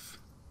Tunis.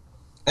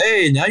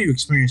 Hey, now you're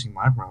experiencing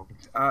my problem.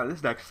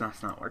 This deck's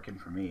not working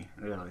for me,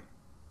 really.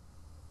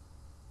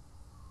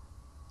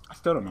 I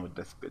still don't know what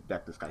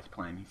deck this guy's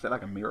playing. He said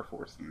like a Mirror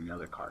Force and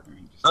another card, and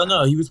he just. Oh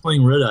no, he was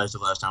playing Red Eyes the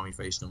last time we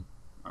faced him.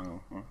 Oh,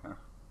 okay.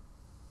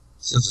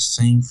 It's just the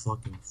same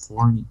fucking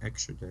foreign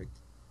extra deck.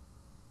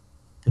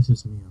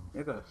 Pisses me off.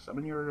 Yeah, go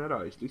summon your Red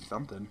Eyes. Do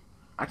something.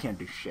 I can't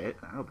do shit.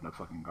 I open up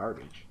fucking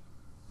garbage.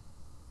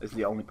 This is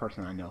the only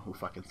person I know who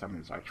fucking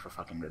summons Arch for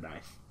fucking Red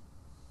Eyes.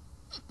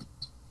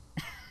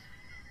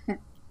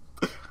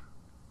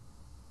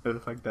 Who the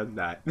fuck does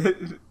that?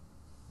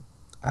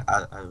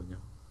 I don't know.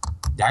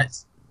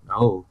 That's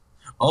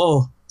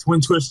oh, twin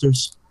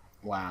twisters.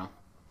 Wow.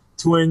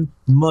 Twin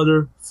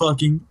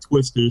motherfucking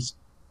twisters.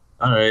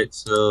 All right,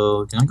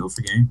 so can I go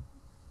for game?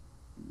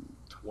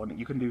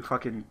 You can do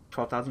fucking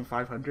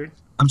 12,500.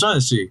 I'm trying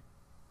to see.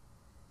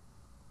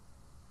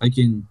 I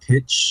can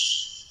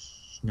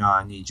pitch. No,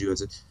 I need you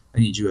as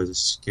a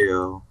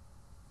scale.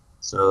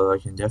 So I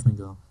can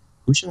definitely go.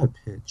 Who should I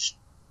pitch?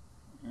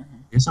 I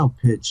guess I'll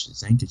pitch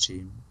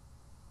Zankichi.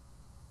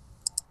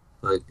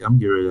 But I'm gonna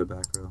get rid of the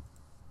back row.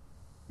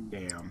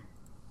 Damn.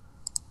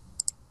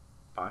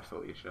 Bye,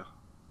 Felicia.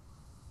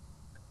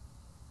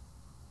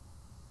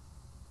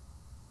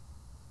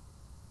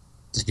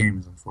 This game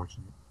is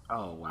unfortunate.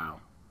 Oh, wow.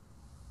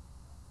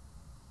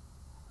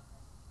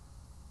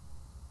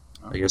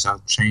 I guess I'll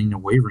chain the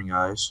wavering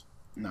eyes.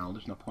 No,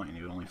 there's no point.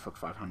 You would only fuck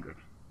 500.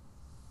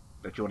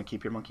 Don't you want to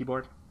keep your monkey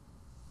board?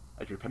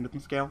 As your pendulum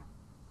scale?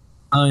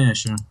 Oh yeah,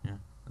 sure. Yeah,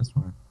 that's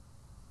fine.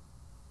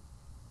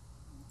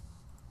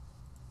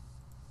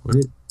 What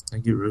did I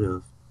get rid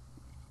of?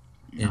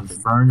 Nothing.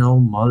 Inferno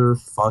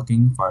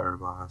motherfucking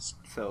Fireboss.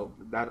 So,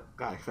 that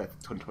guy said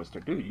Twin Twister.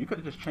 Dude, you could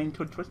have just chained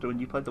Twin Twister when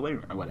you played the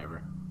wavering or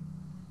whatever.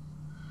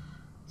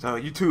 So,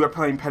 you two are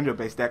playing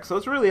pendulum-based decks, so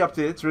it's really up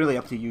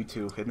to you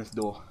two in this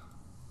duel.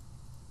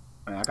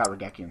 I mean, I got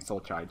Regeki and Soul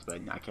Charge,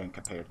 but I can't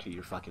compare it to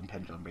your fucking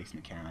pendulum-based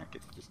mechanic.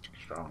 It's just too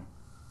strong.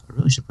 I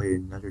really should play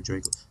another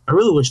Draco. I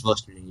really wish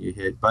Luster didn't get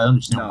hit, but I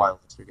understand why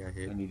Luster got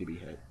hit. They need to be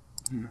hit.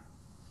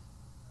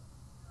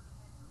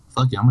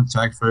 Fuck it, I'm gonna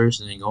attack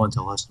first and then go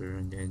into Luster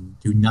and then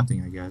do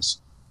nothing, I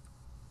guess.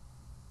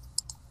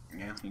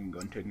 Yeah, you can go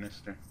into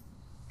Ignister.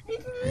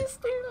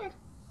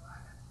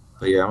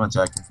 But yeah, I'm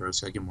attacking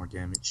first, so I get more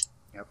damage.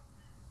 Yep.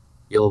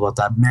 Feel about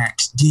that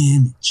max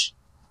damage.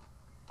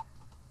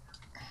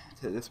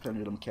 This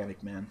pendulum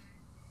mechanic, man.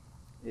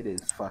 It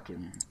is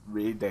fucking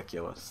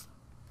ridiculous.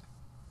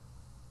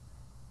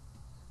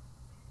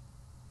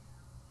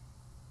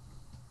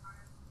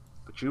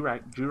 But you're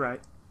right.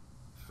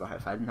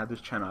 If I didn't have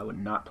this channel, I would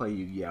not play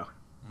Yu-Gi-Oh.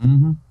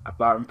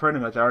 I'm pretty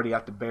much already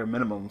at the bare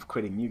minimum of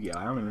quitting Yu-Gi-Oh.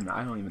 I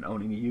don't even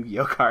own any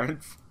Yu-Gi-Oh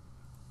cards.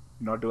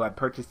 Nor do I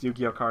purchase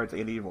Yu-Gi-Oh cards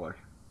anymore.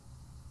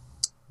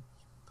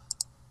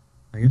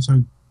 I guess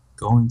I'm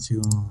going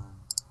to.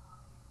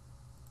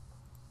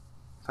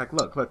 It's like,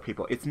 look,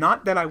 people. It's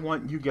not that I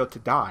want Yu-Gi-Oh to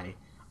die.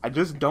 I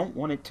just don't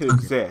want it to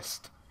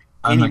exist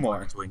anymore.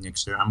 I'm not going to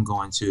Nixter. I'm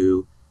going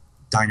to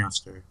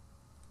Dinoster.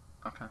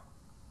 Okay.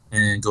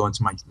 And then go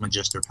into my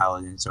Jester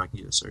Paladin so I can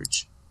get a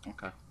search.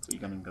 Okay. So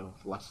you're gonna go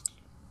Lust.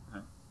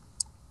 Okay.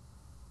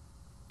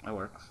 That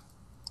works.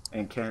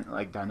 And can't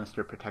like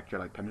Dinoster protect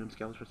your like pendulum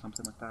scales or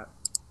something like that?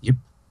 Yep.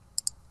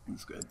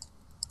 That's good.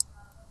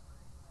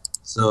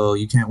 So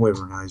you can't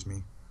Wyvernize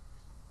me.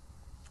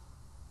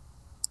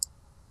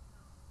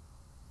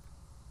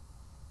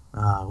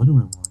 What do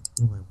I want? What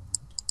do I want?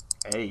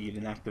 Hey, you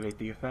didn't activate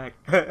the effect.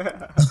 Saw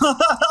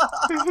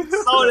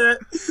that.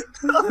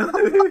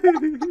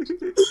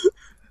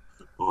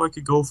 Or I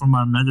could go for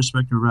my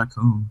Magispectre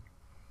Raccoon,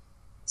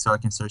 so I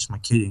can search my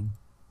kidding,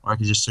 or I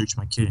could just search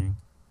my kidding.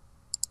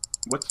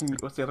 What's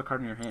the other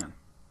card in your hand?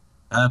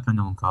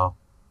 Pendulum Call.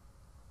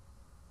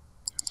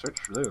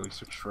 Literally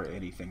search for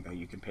anything that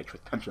you can pitch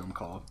with Pendulum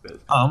Call.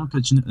 I'm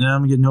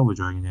gonna get Nova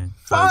Dragon in.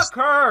 Fuck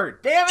her!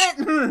 Damn it!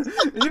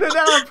 You did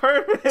that on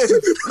purpose!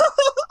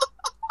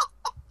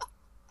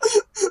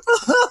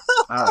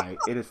 Alright,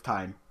 it is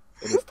time.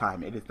 It is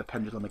time. It is the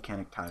pendulum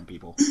mechanic time,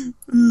 people.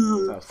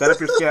 So set up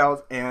your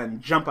scales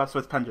and jump us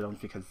with pendulums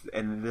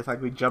and it's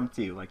like we jump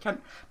to you. Like,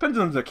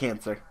 pendulums are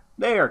cancer.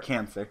 They are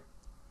cancer.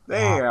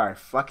 They are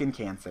fucking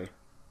cancer.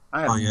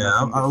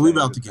 We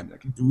about to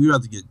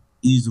get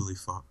easily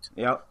fucked.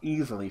 Yep,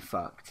 easily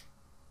fucked.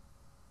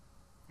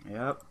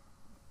 Yep.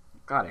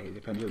 God, I hate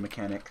the pendulum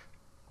mechanic.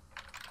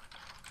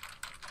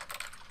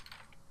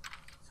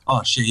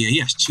 Oh shit, yeah, he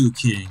has 2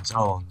 kiddings.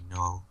 Oh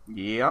no.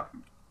 Yep.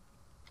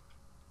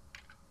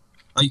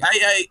 Like,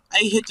 I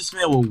hit this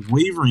man with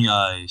Wavering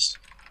Eyes.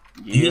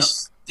 Yep. And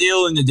he's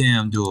still in the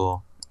damn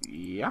duel.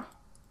 Yeah.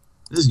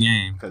 This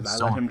game.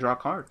 Because I let him draw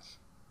cards.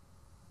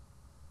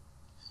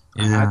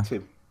 Yeah. I had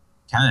to.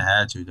 Kinda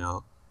had to,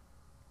 though.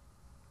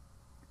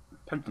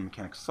 Pendulum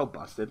mechanic's so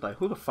busted. Like,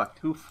 who the fuck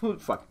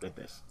did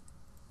this?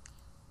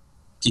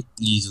 He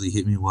easily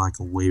hit me with like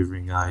a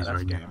Wavering Eyes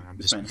right now.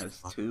 This man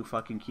has 2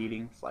 fucking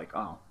Keatings. Like,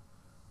 oh,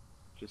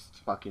 just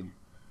fucking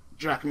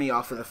jack me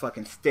off with a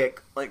fucking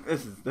stick. Like,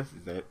 this is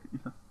it.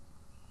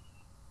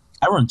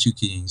 I run 2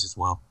 Keatings as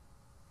well.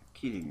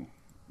 Keating.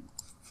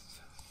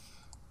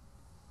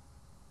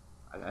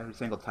 Every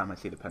single time I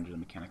see the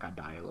pendulum mechanic, I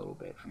die a little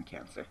bit from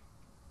cancer.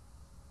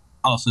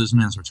 Oh, so this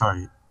man's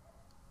retarded.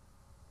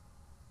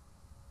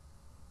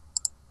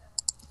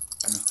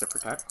 And Mr.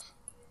 Protect.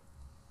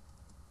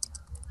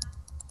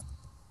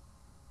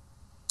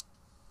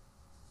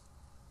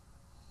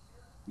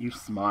 You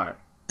smart.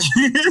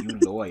 You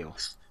loyal.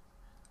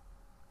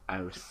 I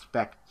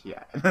respect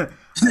I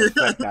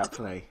respect that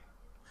play.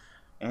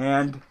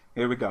 And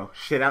here we go.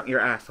 Shit out your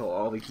asshole,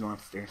 all these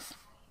monsters.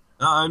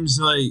 I'm just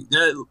like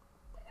that.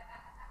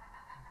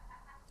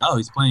 Oh,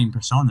 he's playing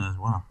Persona as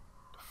well.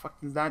 The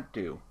fuck does that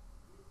do?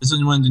 This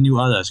is one of the new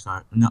Odd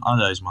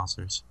Eyes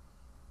monsters.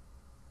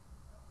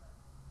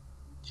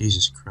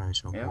 Jesus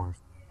Christ, so horrible.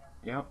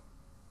 Yep.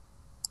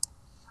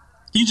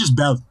 He just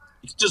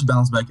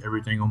bounced back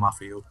everything on my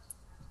field.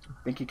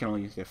 I think he can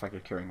only use the effect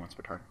of curing once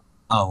per turn.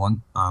 Oh,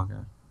 one? Oh,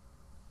 okay.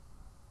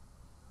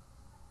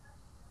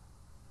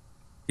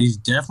 He's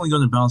definitely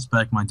going to bounce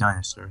back my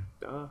Dinosaur.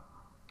 Duh.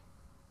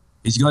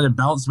 He's going to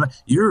bounce back.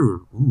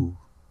 You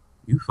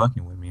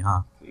fucking with me,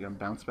 huh? So you're going to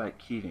bounce back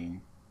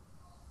Keating.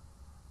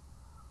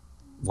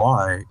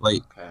 Why?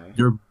 Like, okay.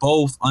 You're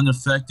both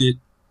unaffected.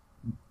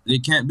 They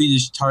can't be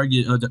this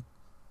target of the...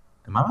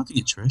 Am I about to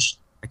get trished?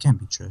 I can't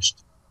be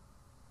trished.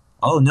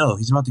 Oh, no.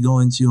 He's about to go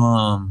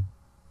into,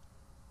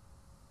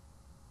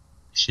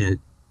 shit.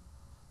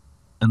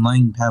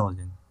 Enlightened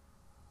Paladin.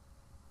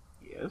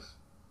 Yes?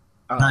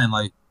 Oh. Kind of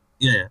like...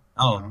 Yeah.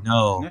 Oh,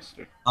 no.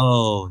 Mister.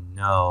 Oh,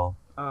 no.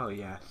 Oh,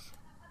 yes.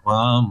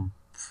 Well,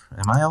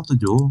 am I out the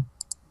duel?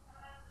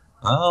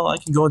 Oh, I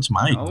can go into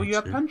my... Oh, you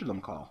have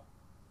Pendulum Call.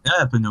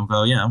 Yeah, Pendulum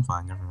Call. Yeah, I'm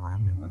fine. Never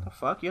mind. What the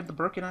fuck? You have the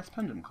broken-ass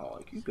Pendulum Call.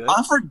 Like, you good.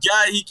 I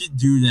forgot he could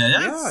do that.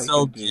 That's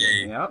so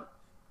gay. Yep.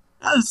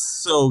 That's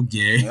so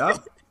gay.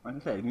 Yep. Like I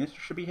said, Mister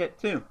should be hit,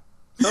 too.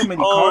 So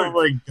many cards. Oh,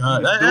 my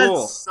God.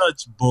 That's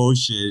such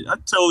bullshit. I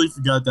totally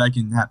forgot that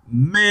can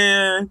happen.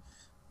 Man,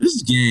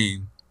 this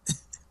game...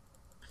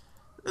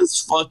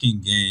 This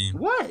fucking game.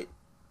 What?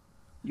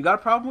 You got a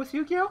problem with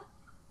Yu-Gi-Oh?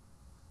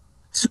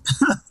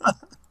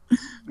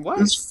 What?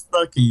 This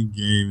fucking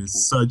game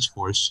is such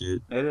horseshit.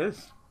 It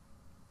is.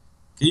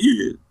 Can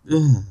you...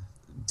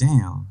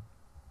 damn.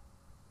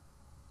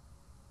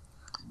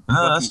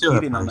 Fucking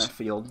Keating on that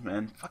field,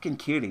 man. Fucking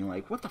Keating.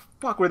 Like, what the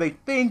fuck were they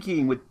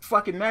thinking with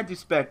fucking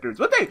Magispectors?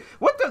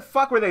 What the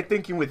fuck were they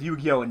thinking with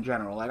Yu-Gi-Oh in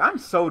general? Like, I'm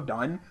so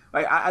done.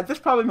 Like, this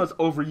is probably the most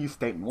overused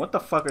statement. What the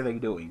fuck are they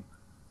doing?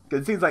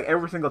 Because it seems like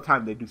every single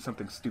time they do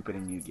something stupid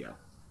in Yu-Gi-Oh.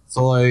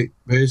 So, like,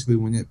 basically,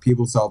 when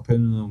people saw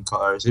Pendulum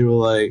cards, they were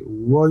like,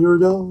 what are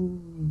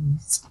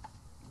those?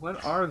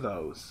 What are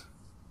those?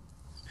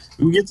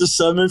 You get to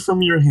summon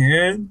from your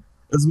hand?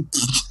 I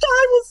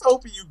was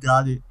hoping you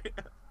got it.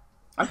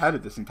 I've had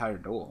it this entire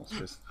duel. It's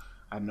just,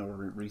 I had no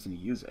reason to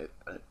use it.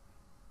 But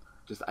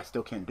Just I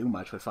still can't do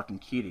much with fucking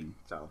Keating.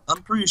 So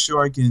I'm pretty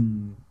sure I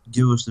can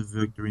give us the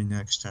victory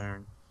next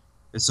turn.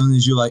 As soon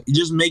as you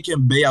just make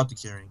him bait out the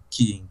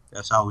Keating.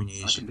 That's all we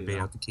need. Is to bait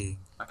out the Keating.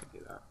 I can do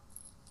that.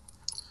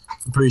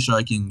 I'm pretty sure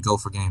I can go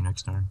for game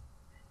next turn.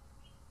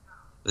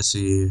 Let's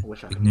see.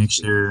 Next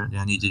turn,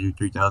 I need to do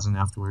 3,000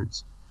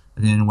 afterwards.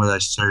 And then what I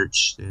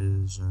searched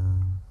is,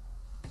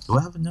 do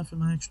I have enough in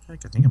my extra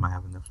deck? I think I might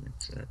have enough in my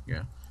extra deck.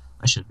 Yeah,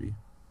 I should be.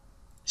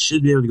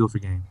 Should be able to go for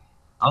game.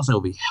 Also,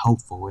 it'll be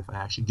helpful if I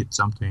actually get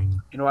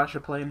something. You know what I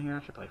should play in here?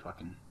 I should play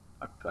fucking.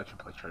 I should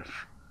play Trish.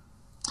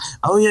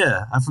 Oh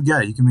yeah, I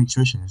forgot. You can make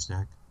Trish in this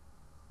deck.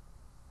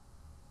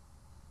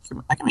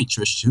 I can make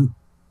Trish too.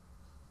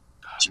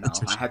 No,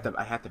 I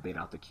had to bait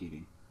out the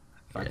Keating.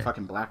 If I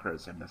fucking Black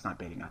Rose him, that's not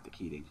baiting out the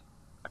Keating.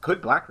 I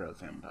could Black Rose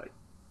him, but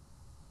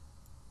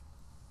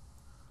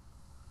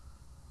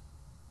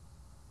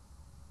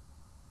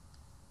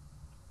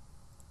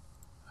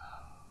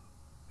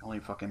only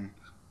fucking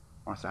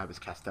wants to have his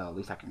Castell. At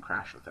least I can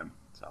crash with him.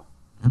 So,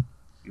 if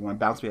you want to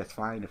bounce me, that's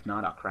fine. If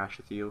not, I'll crash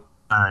with you.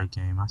 Alright,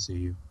 game. I see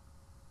you.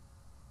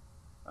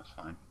 That's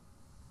fine.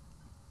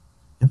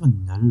 You have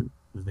another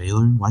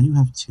Valor? Why do you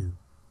have two?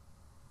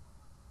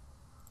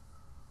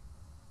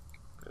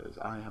 Because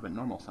I haven't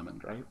normal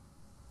summoned, right?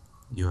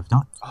 You have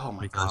not. Oh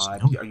my because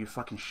god. No. Are you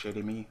fucking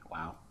shitting me?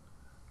 Wow.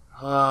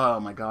 Oh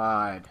my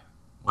god.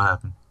 What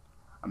happened?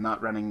 I'm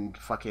not running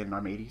fucking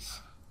Armades.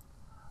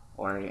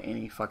 Or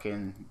any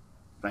fucking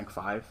rank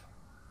 5.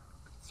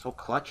 It's so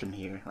clutch in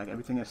here. Like,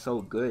 everything is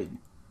so good.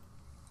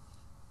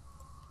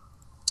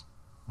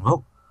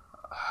 Well.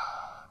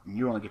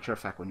 You only get your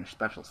effect when you're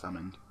special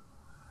summoned.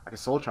 I can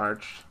soul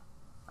charge.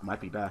 That might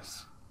be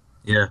best.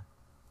 Yeah.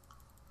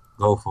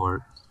 Go for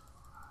it.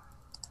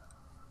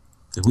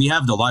 Because we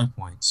have the life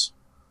points.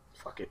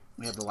 Fuck it.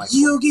 We have the life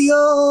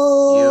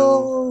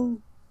Yu-Gi-Oh!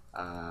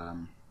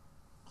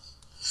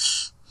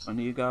 points. When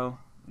do you go?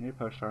 When you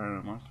post on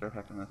a monster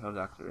effect on the code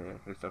activated,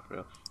 it's so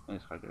real. I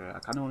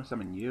kind of want to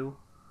summon you.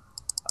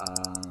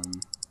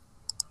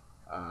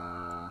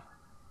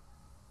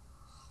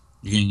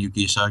 You getting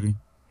Yuki Asagi?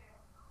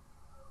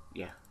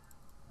 Yeah.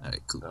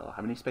 Alright, cool. So,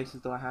 how many spaces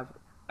do I have?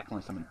 I can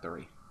only summon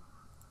 3.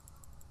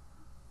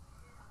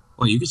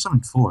 Well, you can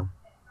summon 4.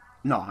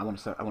 No, I want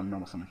to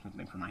normal summon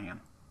something from my hand.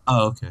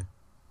 Oh, okay.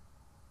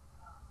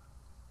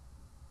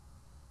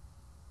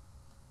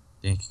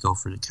 Then he could go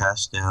for the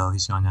Castell.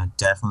 He's gonna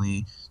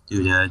definitely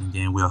do that, and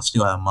then we'll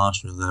still have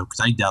monsters left.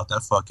 Because I doubt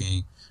that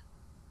fucking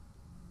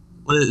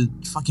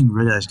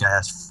red ass guy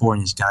has 4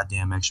 in his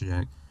goddamn extra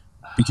deck.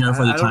 Be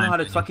careful I don't know how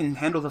to fucking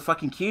handle the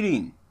fucking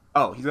Keating.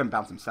 Oh, he's gonna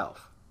bounce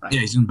himself, right? Yeah,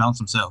 he's gonna bounce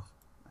himself.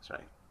 That's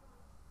right.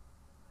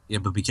 Yeah,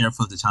 but be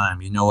careful at the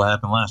time. You know what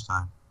happened last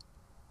time.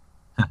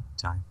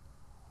 Time.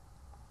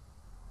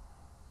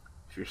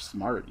 If you're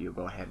smart, you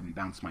go ahead and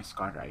bounce my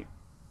Scar, right?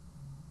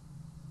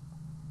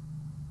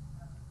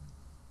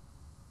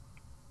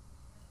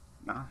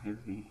 No,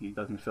 he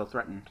doesn't feel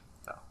threatened,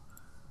 so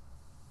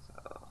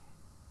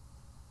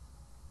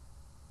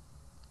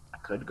I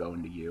could go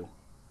into you.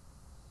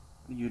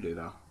 What do you do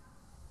though?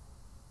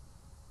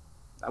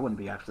 That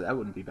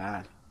wouldn't be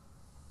bad.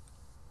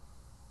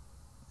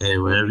 Hey,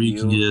 whatever you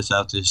can get us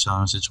out this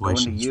situation.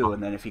 Go into you,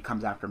 and then if he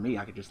comes after me,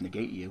 I could just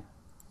negate you.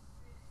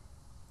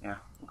 Yeah,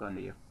 we'll go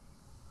into you.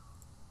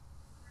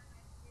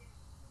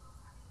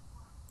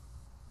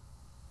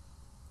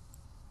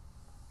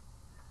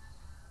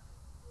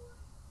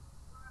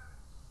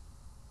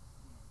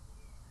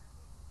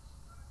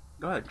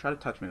 Go ahead, try to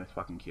touch me with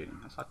fucking Keating.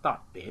 That's what I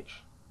thought, bitch.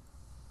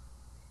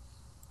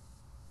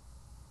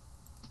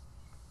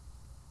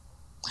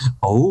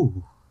 Oh.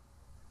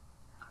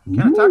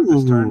 Can't attack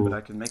this turn, but I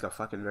can make a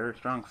fucking very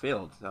strong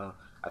field. So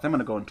I think I'm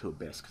gonna go into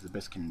Abyss because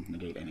Abyss can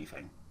negate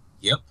anything.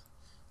 Yep.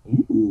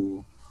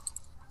 Ooh.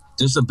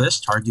 Does the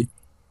best target?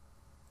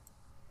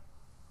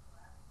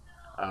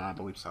 I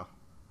believe so.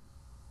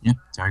 Yep.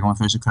 Target one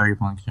face a card your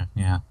opponent.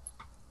 Yeah.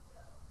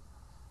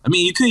 I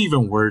mean, you could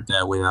even word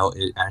that without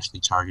it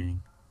actually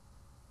targeting.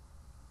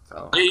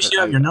 So but you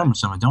still have your normal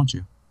summon, don't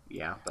you?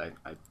 Yeah, but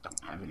I don't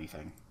have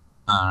anything.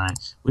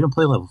 Alright. We don't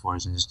play level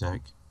 4s in this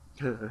deck.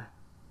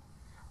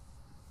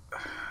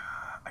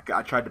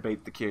 I tried to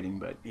bait the Keating,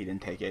 but he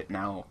didn't take it.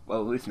 Now,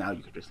 well, at least now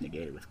you could just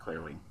negate it with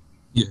Clearwing.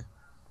 Yeah.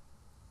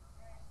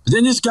 But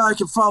then this guy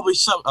can probably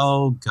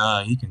oh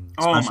god, he can.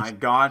 Oh my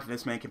god,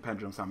 this man can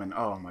pendulum summon.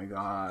 Oh my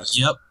god.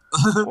 Yep.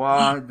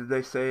 Why did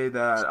they say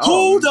that?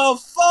 Who the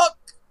fuck?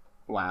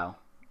 Wow.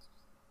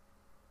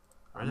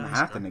 I'm gonna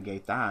have to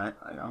negate that.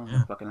 I don't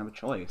fucking have a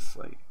choice.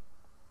 Like,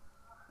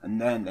 and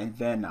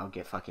then I'll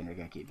get fucking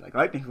Regeki. Like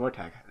Lightning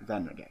Vortex,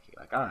 then Regeki.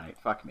 Like, all right,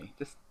 fuck me,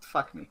 just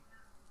fuck me.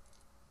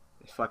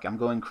 Just fuck. I'm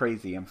going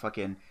crazy. I'm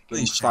fucking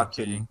getting fucked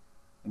and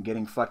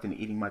getting fucked and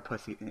eating my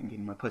pussy and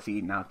getting my pussy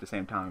eaten out at the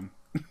same time.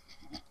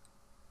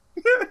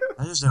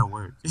 That just didn't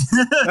work.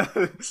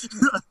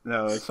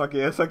 No, it's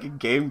fucking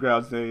Game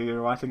Grumps. They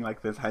were watching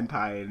like this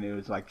hentai, and it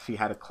was like she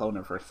had a clone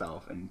of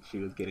herself, and she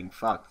was getting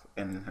fucked,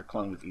 and her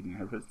clone was eating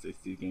her pussy.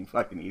 She was getting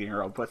fucked and eating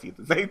her own pussy at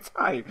the same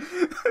time.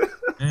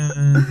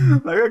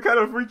 Like what kind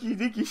of freaky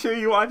deaky shit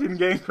you watching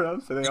Game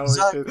Grumps? So they always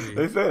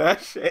they say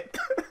that shit.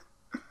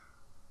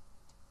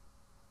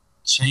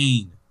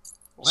 Chain.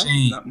 What?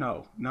 Chain.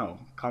 No.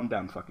 Calm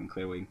down, fucking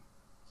Clearwing.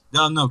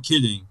 No,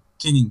 kidding.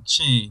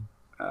 Chain.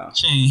 Oh.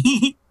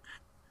 Chain.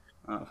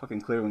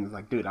 Fucking Clearwing is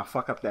like, dude, I'll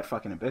fuck up that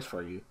fucking abyss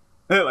for you.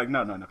 They're like,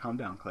 no, calm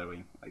down,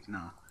 Clearwing. Like,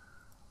 no.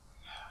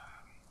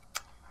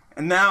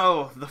 And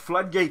now, the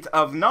floodgates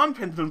of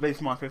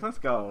non-pendulum-based monsters. Let's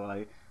go,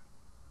 like.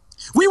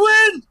 We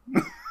win!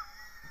 Woo!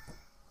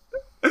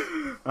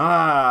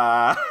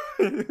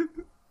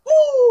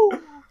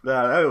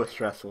 That was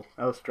stressful.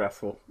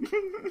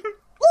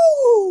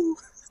 Woo!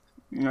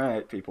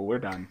 Alright, people, we're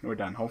done.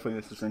 Hopefully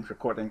this is finished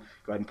recording.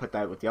 Go ahead and put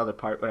that with the other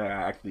part where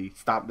I actually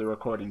stopped the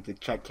recording to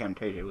check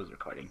Camtasia was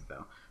recording.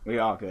 So,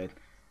 we're all good.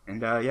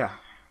 And, yeah.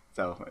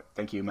 So,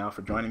 thank you, Maou,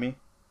 for joining me.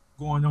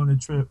 Going on a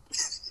trip.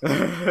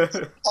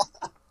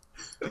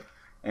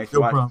 Thanks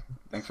for watching.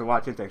 Thanks for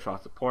watching. Thanks for all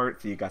the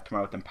support. See you guys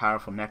tomorrow with them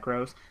powerful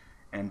Nekroz.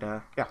 And,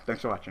 yeah,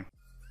 thanks for watching.